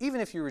to him.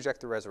 Even if you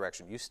reject the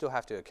resurrection, you still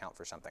have to account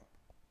for something.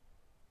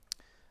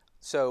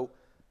 So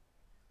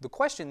the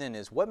question then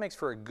is, what makes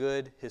for a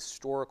good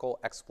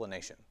historical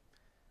explanation?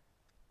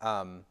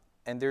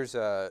 And there's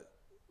a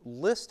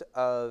list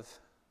of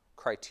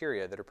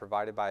criteria that are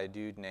provided by a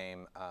dude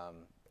named,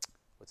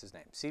 what's his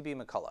name? C.B.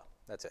 McCullough,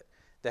 that's it,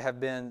 that have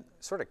been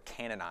sort of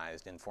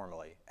canonized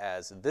informally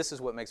as this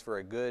is what makes for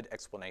a good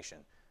explanation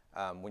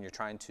when you're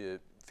trying to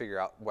figure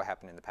out what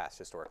happened in the past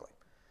historically.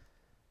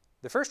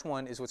 The first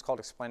one is what's called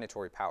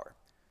explanatory power,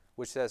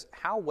 which says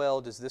how well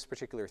does this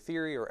particular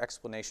theory or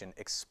explanation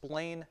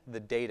explain the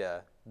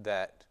data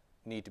that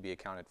need to be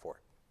accounted for?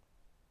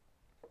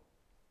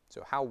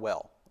 So how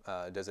well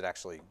does it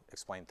actually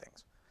explain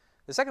things?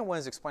 The second one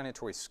is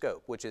explanatory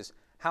scope, which is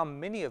how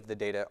many of the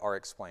data are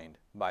explained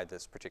by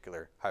this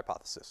particular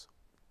hypothesis.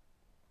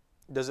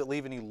 Does it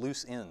leave any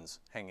loose ends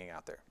hanging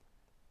out there?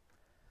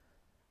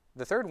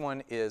 The third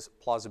one is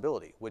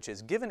plausibility, which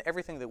is given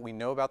everything that we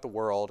know about the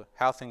world,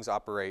 how things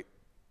operate,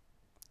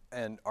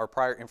 and our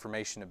prior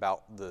information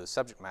about the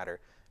subject matter,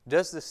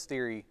 does this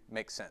theory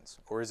make sense,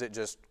 or is it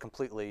just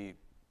completely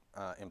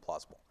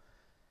implausible?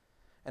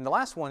 And the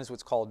last one is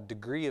what's called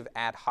degree of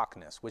ad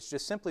hocness, which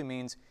just simply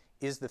means,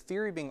 is the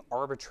theory being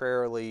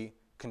arbitrarily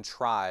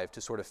contrived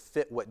to sort of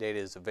fit what data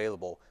is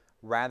available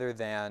rather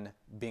than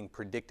being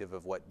predictive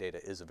of what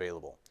data is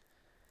available?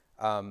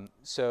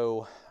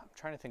 So I'm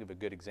trying to think of a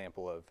good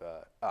example of,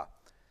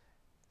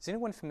 is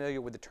anyone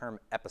familiar with the term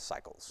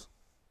epicycles?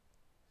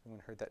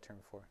 Anyone heard that term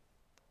before?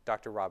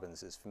 Dr.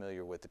 Robbins is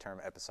familiar with the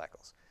term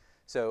epicycles.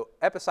 So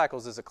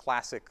epicycles is a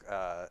classic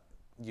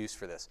use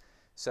for this.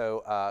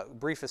 So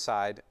brief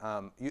aside,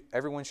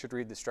 everyone should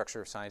read The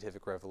Structure of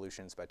Scientific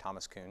Revolutions by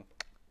Thomas Kuhn.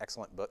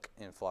 Excellent book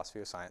in philosophy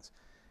of science.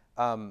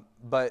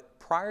 But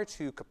prior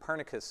to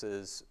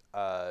Copernicus's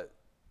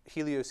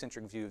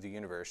heliocentric view of the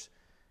universe,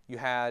 you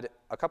had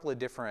a couple of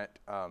different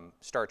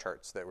star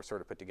charts that were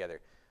sort of put together.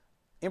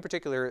 In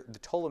particular, the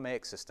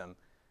Ptolemaic system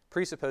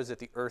presupposed that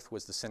the Earth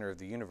was the center of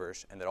the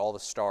universe and that all the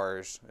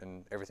stars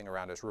and everything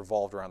around us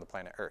revolved around the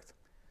planet Earth.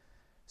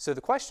 So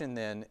the question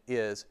then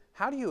is,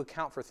 how do you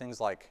account for things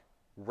like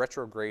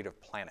retrograde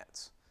of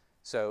planets?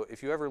 So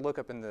if you ever look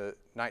up in the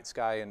night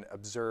sky and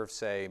observe,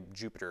 say,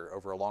 Jupiter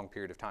over a long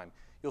period of time,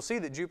 you'll see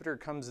that Jupiter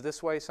comes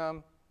this way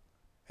some,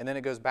 and then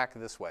it goes back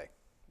this way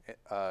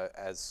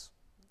as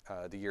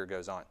the year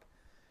goes on.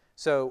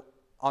 So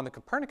on the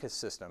Copernicus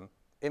system,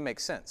 it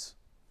makes sense.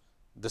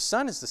 The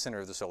sun is the center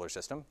of the solar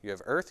system. You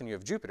have Earth and you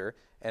have Jupiter,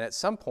 and at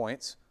some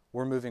points,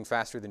 we're moving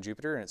faster than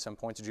Jupiter, and at some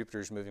points, Jupiter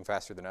is moving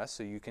faster than us,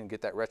 so you can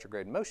get that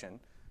retrograde motion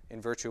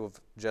in virtue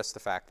of just the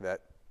fact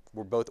that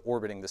we're both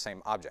orbiting the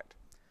same object.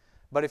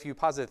 But if you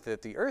posit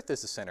that the Earth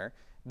is the center,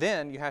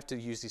 then you have to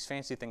use these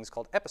fancy things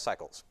called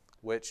epicycles,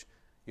 which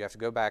you have to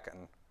go back,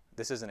 and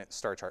this isn't a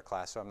star chart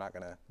class, so I'm not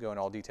going to go in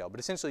all detail, but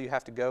essentially you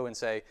have to go and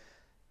say,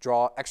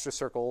 draw extra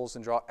circles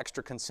and draw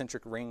extra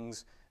concentric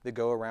rings that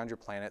go around your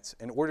planets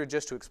in order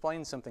just to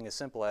explain something as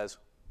simple as,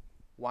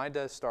 why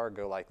does a star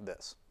go like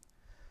this?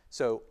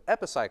 So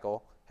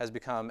epicycle has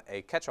become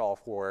a catch-all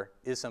for,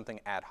 is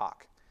something ad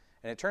hoc?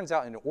 And it turns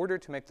out in order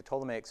to make the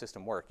Ptolemaic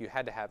system work, you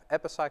had to have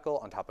epicycle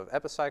on top of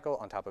epicycle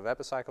on top of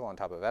epicycle on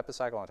top of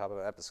epicycle on top of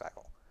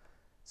epicycle.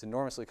 It's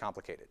enormously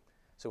complicated.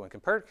 So when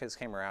Copernicus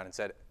came around and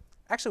said,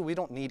 actually, we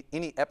don't need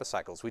any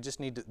epicycles. We just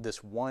need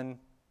this one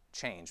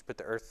change, put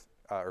the Earth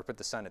or put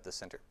the sun at the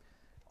center.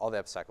 All the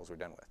epicycles were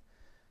done with.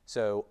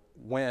 So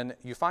when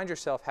you find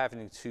yourself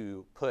having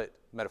to put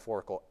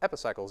metaphorical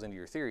epicycles into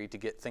your theory to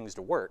get things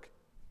to work,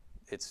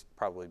 it's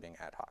probably being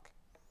ad hoc.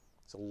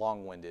 It's a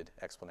long-winded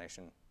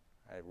explanation.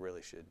 I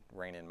really should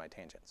rein in my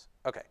tangents.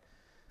 Okay.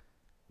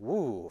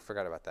 Woo,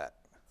 forgot about that.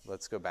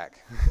 Let's go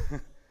back.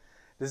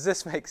 Does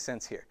this make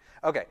sense here?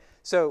 Okay,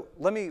 so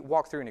let me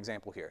walk through an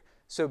example here.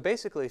 So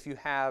basically, if you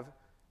have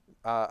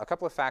a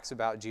couple of facts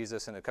about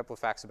Jesus and a couple of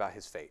facts about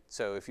his fate.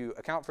 So if you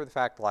account for the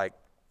fact, like,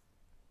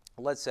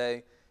 let's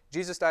say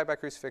Jesus died by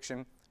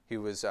crucifixion, he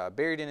was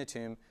buried in a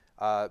tomb,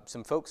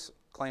 some folks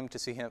claimed to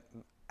see him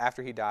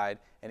after he died,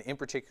 and in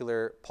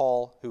particular,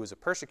 Paul, who was a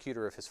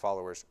persecutor of his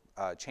followers,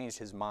 changed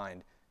his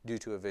mind due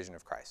to a vision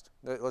of Christ.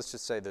 Let's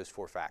just say those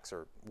 4 facts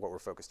are what we're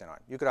focused in on.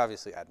 You could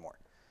obviously add more.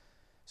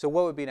 So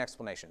what would be an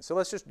explanation? So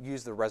let's just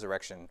use the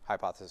resurrection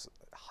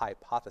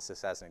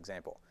hypothesis as an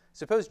example.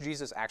 Suppose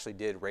Jesus actually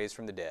did raise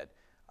from the dead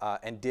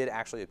and did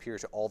actually appear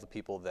to all the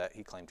people that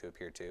he claimed to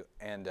appear to,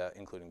 and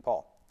including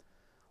Paul.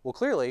 Well,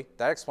 clearly,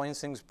 that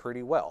explains things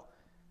pretty well.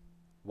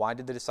 Why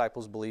did the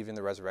disciples believe in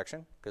the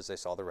resurrection? Because they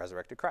saw the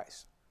resurrected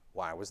Christ.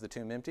 Why was the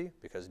tomb empty?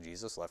 Because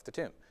Jesus left the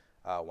tomb.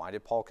 Why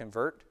did Paul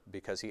convert?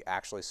 Because he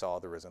actually saw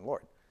the risen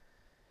Lord.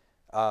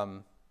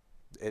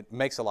 It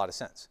makes a lot of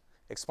sense.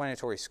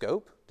 Explanatory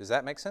scope, does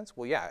that make sense?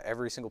 Well, yeah,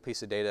 every single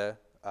piece of data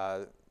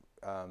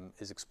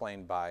is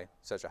explained by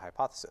such a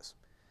hypothesis.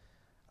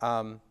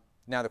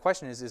 Now, the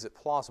question is it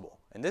plausible?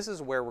 And this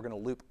is where we're going to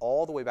loop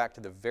all the way back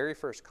to the very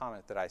first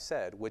comment that I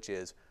said, which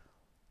is,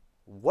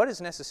 what is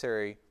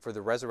necessary for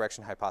the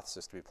resurrection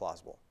hypothesis to be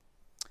plausible?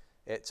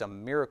 It's a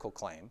miracle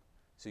claim,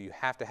 so you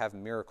have to have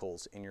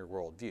miracles in your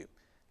worldview.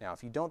 Now,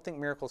 if you don't think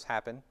miracles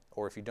happen,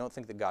 or if you don't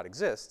think that God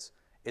exists,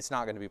 it's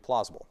not going to be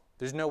plausible.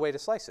 There's no way to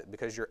slice it,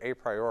 because you're a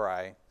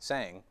priori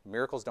saying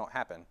miracles don't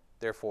happen,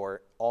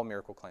 therefore all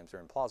miracle claims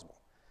are implausible.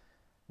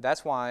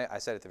 That's why I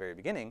said at the very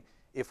beginning,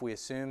 if we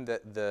assume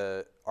that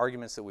the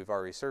arguments that we've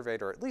already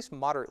surveyed are at least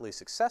moderately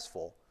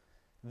successful,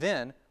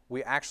 then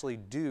we actually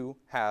do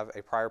have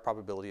a prior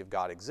probability of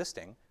God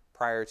existing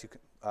prior to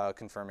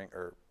confirming,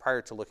 or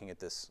prior to looking at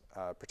this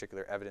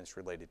particular evidence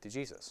related to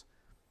Jesus.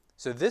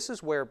 So this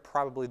is where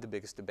probably the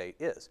biggest debate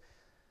is.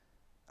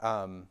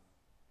 And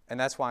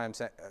that's why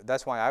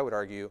I would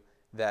argue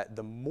that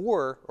the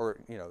more,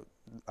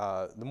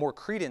 the more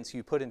credence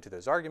you put into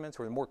those arguments,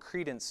 or the more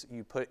credence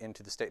you put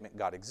into the statement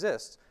God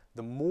exists,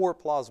 the more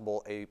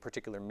plausible a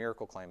particular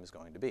miracle claim is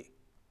going to be.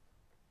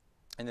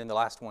 And then the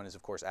last one is,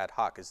 of course, ad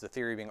hoc. Is the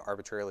theory being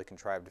arbitrarily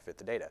contrived to fit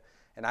the data?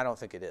 And I don't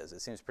think it is.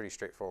 It seems pretty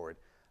straightforward.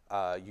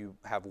 You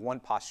have one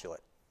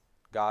postulate.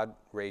 God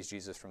raised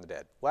Jesus from the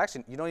dead. Well,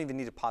 actually, you don't even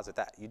need to posit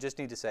that. You just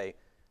need to say,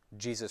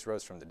 Jesus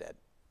rose from the dead.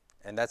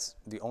 And that's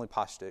the only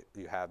postulate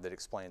you have that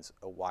explains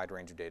a wide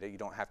range of data. You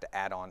don't have to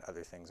add on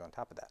other things on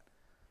top of that.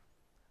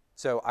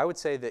 So I would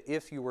say that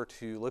if you were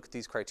to look at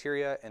these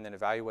criteria and then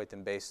evaluate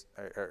them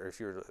or if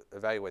you were to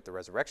evaluate the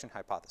resurrection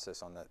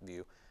hypothesis on that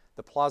view,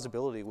 the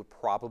plausibility would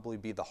probably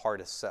be the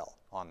hardest sell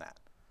on that,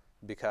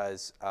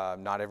 because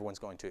not everyone's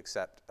going to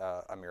accept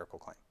a miracle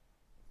claim.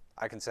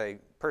 I can say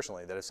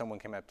personally that if someone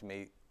came up to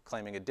me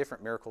claiming a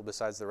different miracle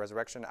besides the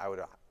resurrection, I would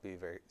be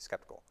very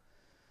skeptical.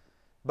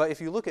 But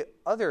if you look at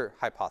other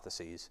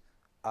hypotheses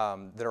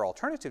that are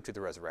alternative to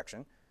the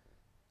resurrection,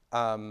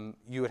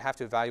 you would have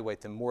to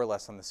evaluate them more or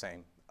less on the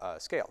same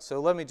scale.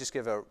 So let me just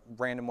give a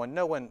random one.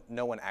 No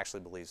one actually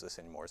believes this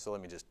anymore, so let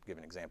me just give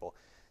an example.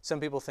 Some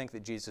people think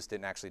that Jesus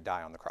didn't actually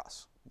die on the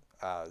cross.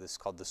 This is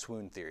called the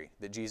swoon theory,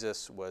 that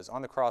Jesus was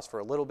on the cross for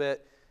a little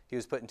bit, he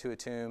was put into a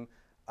tomb,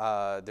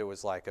 there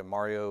was like a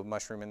Mario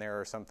mushroom in there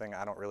or something.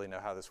 I don't really know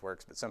how this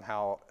works, but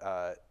somehow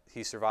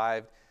he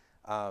survived.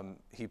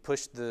 He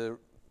pushed the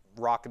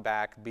rock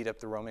back, beat up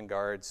the Roman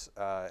guards,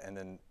 and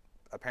then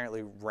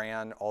apparently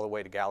ran all the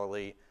way to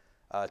Galilee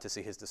to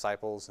see his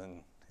disciples,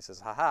 and he says,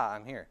 "Ha-ha,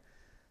 I'm here."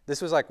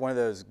 This was like one of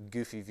those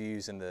goofy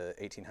views in the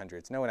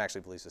 1800s. No one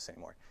actually believes this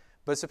anymore.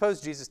 But suppose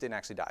Jesus didn't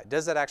actually die.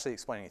 Does that actually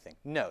explain anything?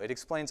 No, it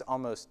explains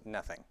almost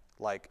nothing.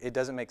 Like, it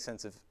doesn't make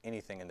sense of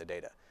anything in the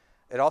data.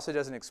 It also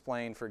doesn't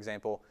explain, for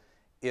example,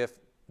 if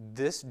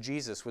this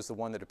Jesus was the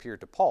one that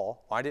appeared to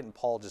Paul, why didn't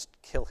Paul just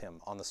kill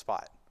him on the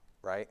spot,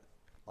 right?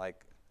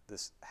 Like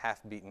this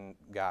half-beaten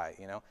guy,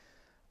 you know?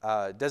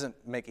 It doesn't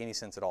make any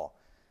sense at all.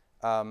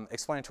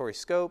 Explanatory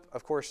scope,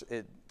 of course,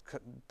 it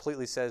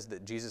completely says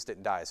that Jesus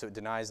didn't die, so it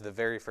denies the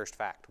very first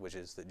fact, which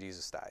is that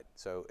Jesus died.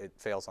 So it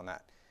fails on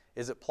that.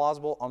 Is it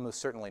plausible?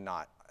 Almost certainly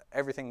not.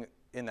 Everything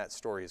in that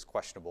story is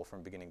questionable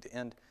from beginning to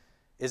end.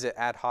 Is it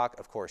ad hoc?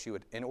 Of course, you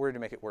would, in order to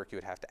make it work, you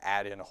would have to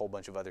add in a whole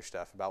bunch of other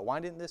stuff about why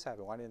didn't this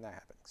happen, why didn't that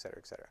happen, et cetera,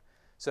 et cetera.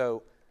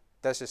 So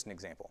that's just an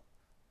example.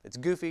 It's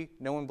goofy,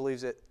 no one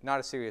believes it, not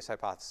a serious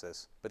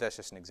hypothesis, but that's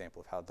just an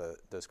example of how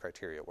those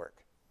criteria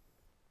work.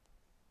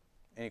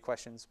 Any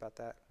questions about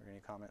that or any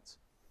comments?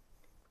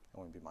 I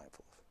want to be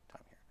mindful of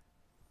time here.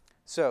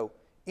 So,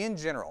 in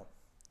general,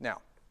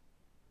 now,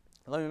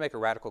 let me make a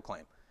radical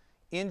claim.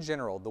 In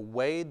general, the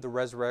way the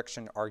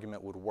resurrection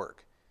argument would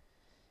work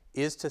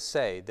is to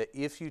say that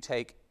if you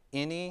take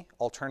any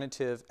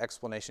alternative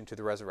explanation to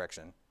the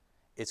resurrection,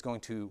 it's going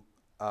to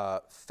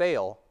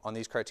fail on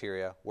these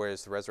criteria,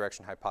 whereas the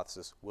resurrection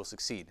hypothesis will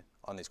succeed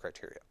on these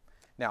criteria.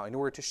 Now, in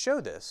order to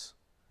show this,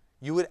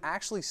 you would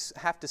actually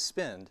have to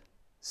spend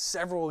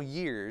several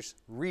years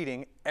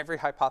reading every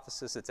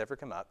hypothesis that's ever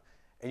come up,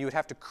 and you would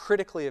have to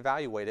critically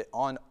evaluate it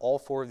on all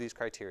 4 of these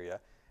criteria,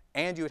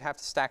 and you would have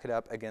to stack it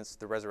up against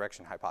the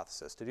resurrection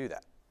hypothesis to do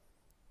that.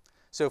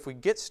 So if we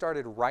get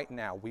started right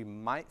now, we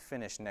might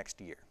finish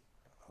next year.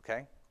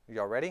 Okay?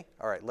 Y'all ready?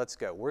 All right, let's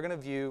go. We're going to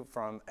view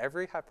from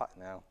every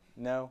hypothesis.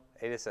 No.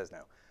 Ada says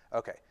no.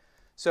 Okay.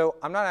 So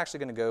I'm not actually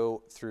going to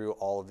go through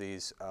all of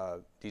these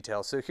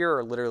details. So here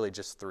are literally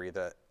just 3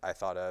 that I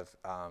thought of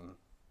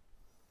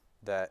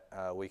that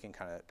we can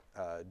kind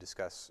of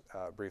discuss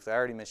briefly. I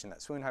already mentioned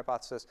that swoon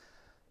hypothesis.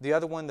 The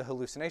other one, the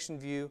hallucination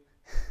view,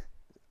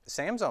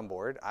 Sam's on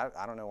board.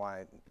 I don't know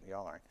why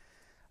y'all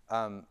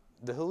aren't.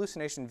 The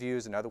hallucination view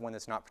is another one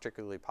that's not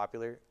particularly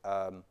popular.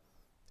 And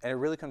it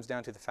really comes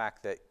down to the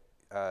fact that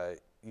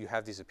you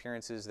have these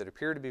appearances that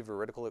appear to be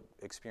veridical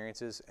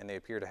experiences, and they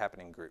appear to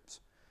happen in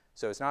groups.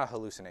 So it's not a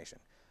hallucination.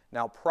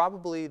 Now,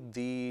 probably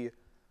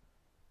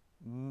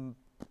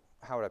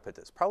how would I put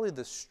this? Probably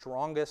the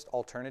strongest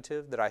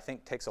alternative that I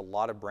think takes a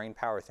lot of brain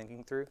power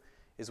thinking through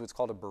is what's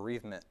called a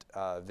bereavement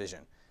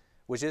vision,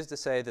 which is to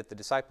say that the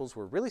disciples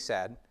were really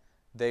sad.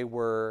 They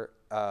were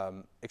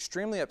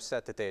extremely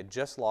upset that they had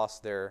just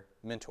lost their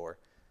mentor.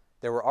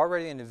 They were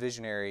already in a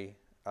visionary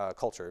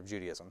culture of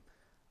Judaism.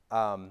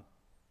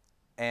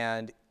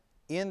 And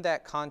in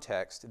that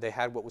context, they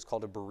had what was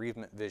called a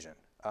bereavement vision.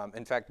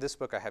 In fact, this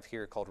book I have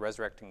here called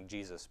Resurrecting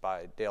Jesus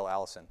by Dale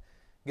Allison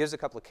gives a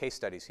couple of case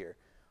studies here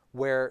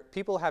where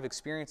people have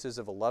experiences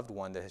of a loved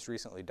one that has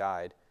recently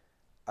died,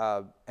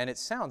 and it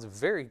sounds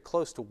very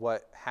close to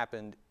what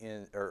happened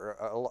in,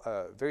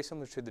 or very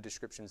similar to the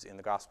descriptions in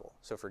the gospel.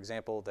 So for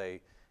example,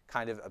 they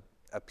kind of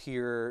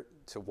appear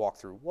to walk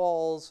through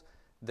walls.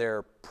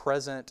 They're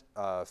present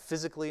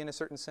physically in a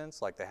certain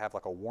sense, like they have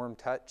like a warm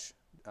touch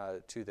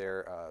to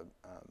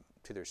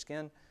their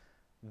skin.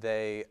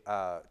 They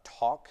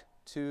talk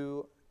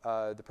to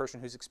the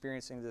person who's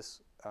experiencing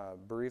this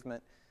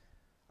bereavement.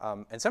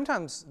 And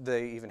sometimes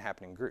they even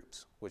happen in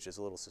groups, which is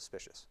a little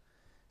suspicious.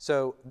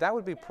 So that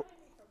would be...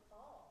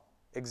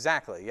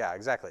 Exactly, yeah,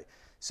 exactly.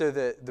 So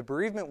the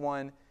bereavement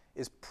one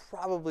is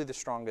probably the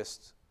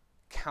strongest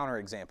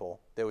counterexample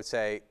that would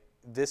say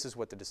this is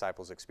what the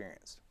disciples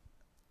experienced.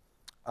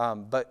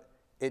 But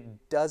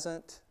it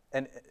doesn't,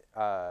 and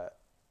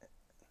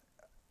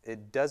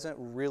it doesn't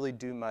really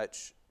do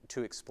much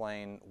to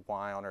explain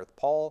why on earth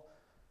Paul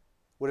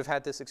would have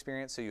had this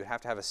experience. So you have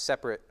to have a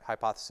separate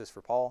hypothesis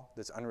for Paul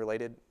that's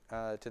unrelated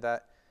to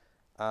that.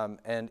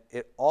 And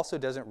it also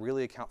doesn't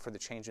really account for the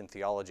change in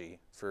theology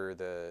for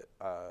the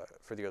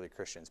early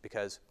Christians,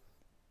 because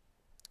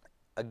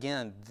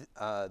again,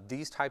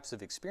 these types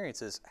of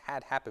experiences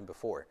had happened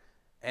before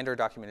and are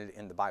documented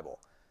in the Bible,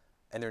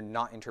 and they're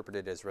not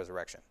interpreted as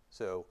resurrection.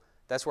 So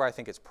that's where I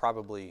think it's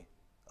probably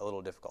a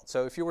little difficult.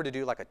 So if you were to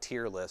do like a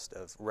tier list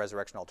of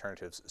resurrection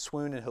alternatives,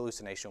 swoon and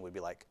hallucination would be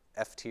like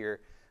F tier,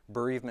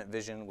 bereavement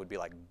vision would be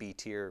like B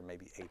tier,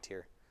 maybe A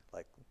tier,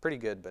 like pretty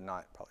good, but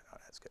probably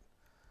not as good.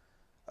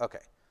 Okay.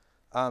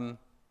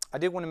 I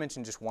did want to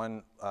mention just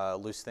one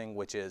loose thing,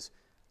 which is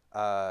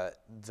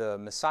the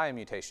Messiah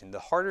mutation. The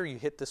harder you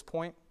hit this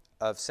point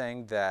of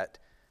saying that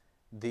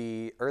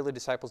the early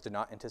disciples did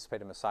not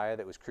anticipate a Messiah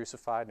that was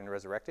crucified and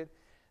resurrected,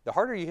 the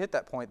harder you hit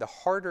that point, the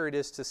harder it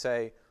is to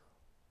say,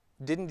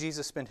 didn't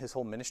Jesus spend his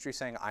whole ministry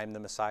saying, I'm the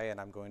Messiah and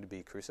I'm going to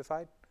be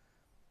crucified?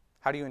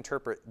 How do you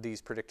interpret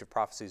these predictive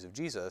prophecies of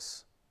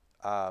Jesus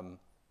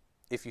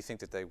if you think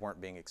that they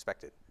weren't being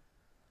expected?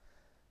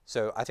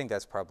 So I think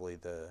that's probably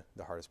the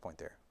hardest point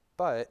there.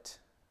 But,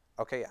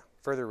 okay, yeah,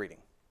 further reading.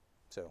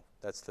 So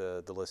that's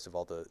the list of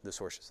all the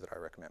sources that I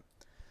recommend.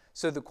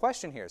 So the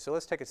question here, so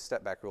let's take a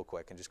step back real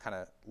quick and just kind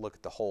of look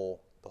at the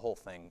whole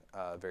thing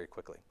very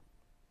quickly.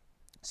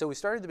 So we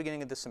started at the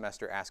beginning of this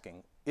semester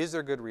asking, is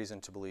there good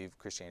reason to believe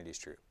Christianity is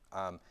true?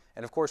 And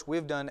of course,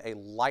 we've done a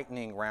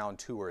lightning round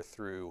tour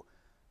through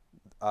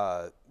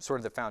sort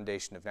of the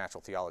foundation of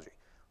natural theology.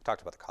 We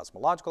talked about the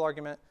cosmological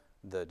argument,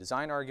 the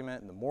design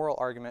argument, and the moral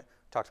argument.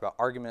 We talked about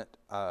argument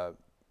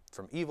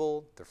from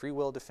evil, the free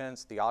will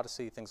defense,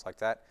 theodicy, things like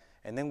that.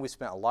 And then we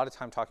spent a lot of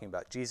time talking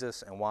about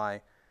Jesus and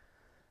why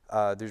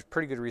there's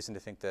pretty good reason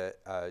to think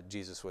that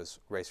Jesus was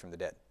raised from the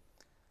dead.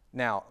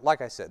 Now,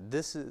 like I said,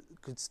 this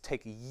could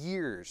take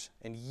years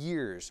and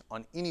years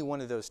on any one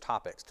of those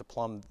topics to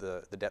plumb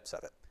the depths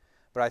of it.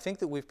 But I think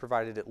that we've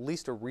provided at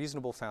least a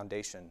reasonable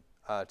foundation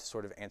to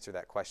sort of answer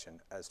that question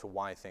as to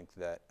why I think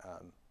that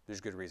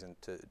there's good reason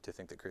to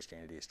think that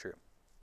Christianity is true.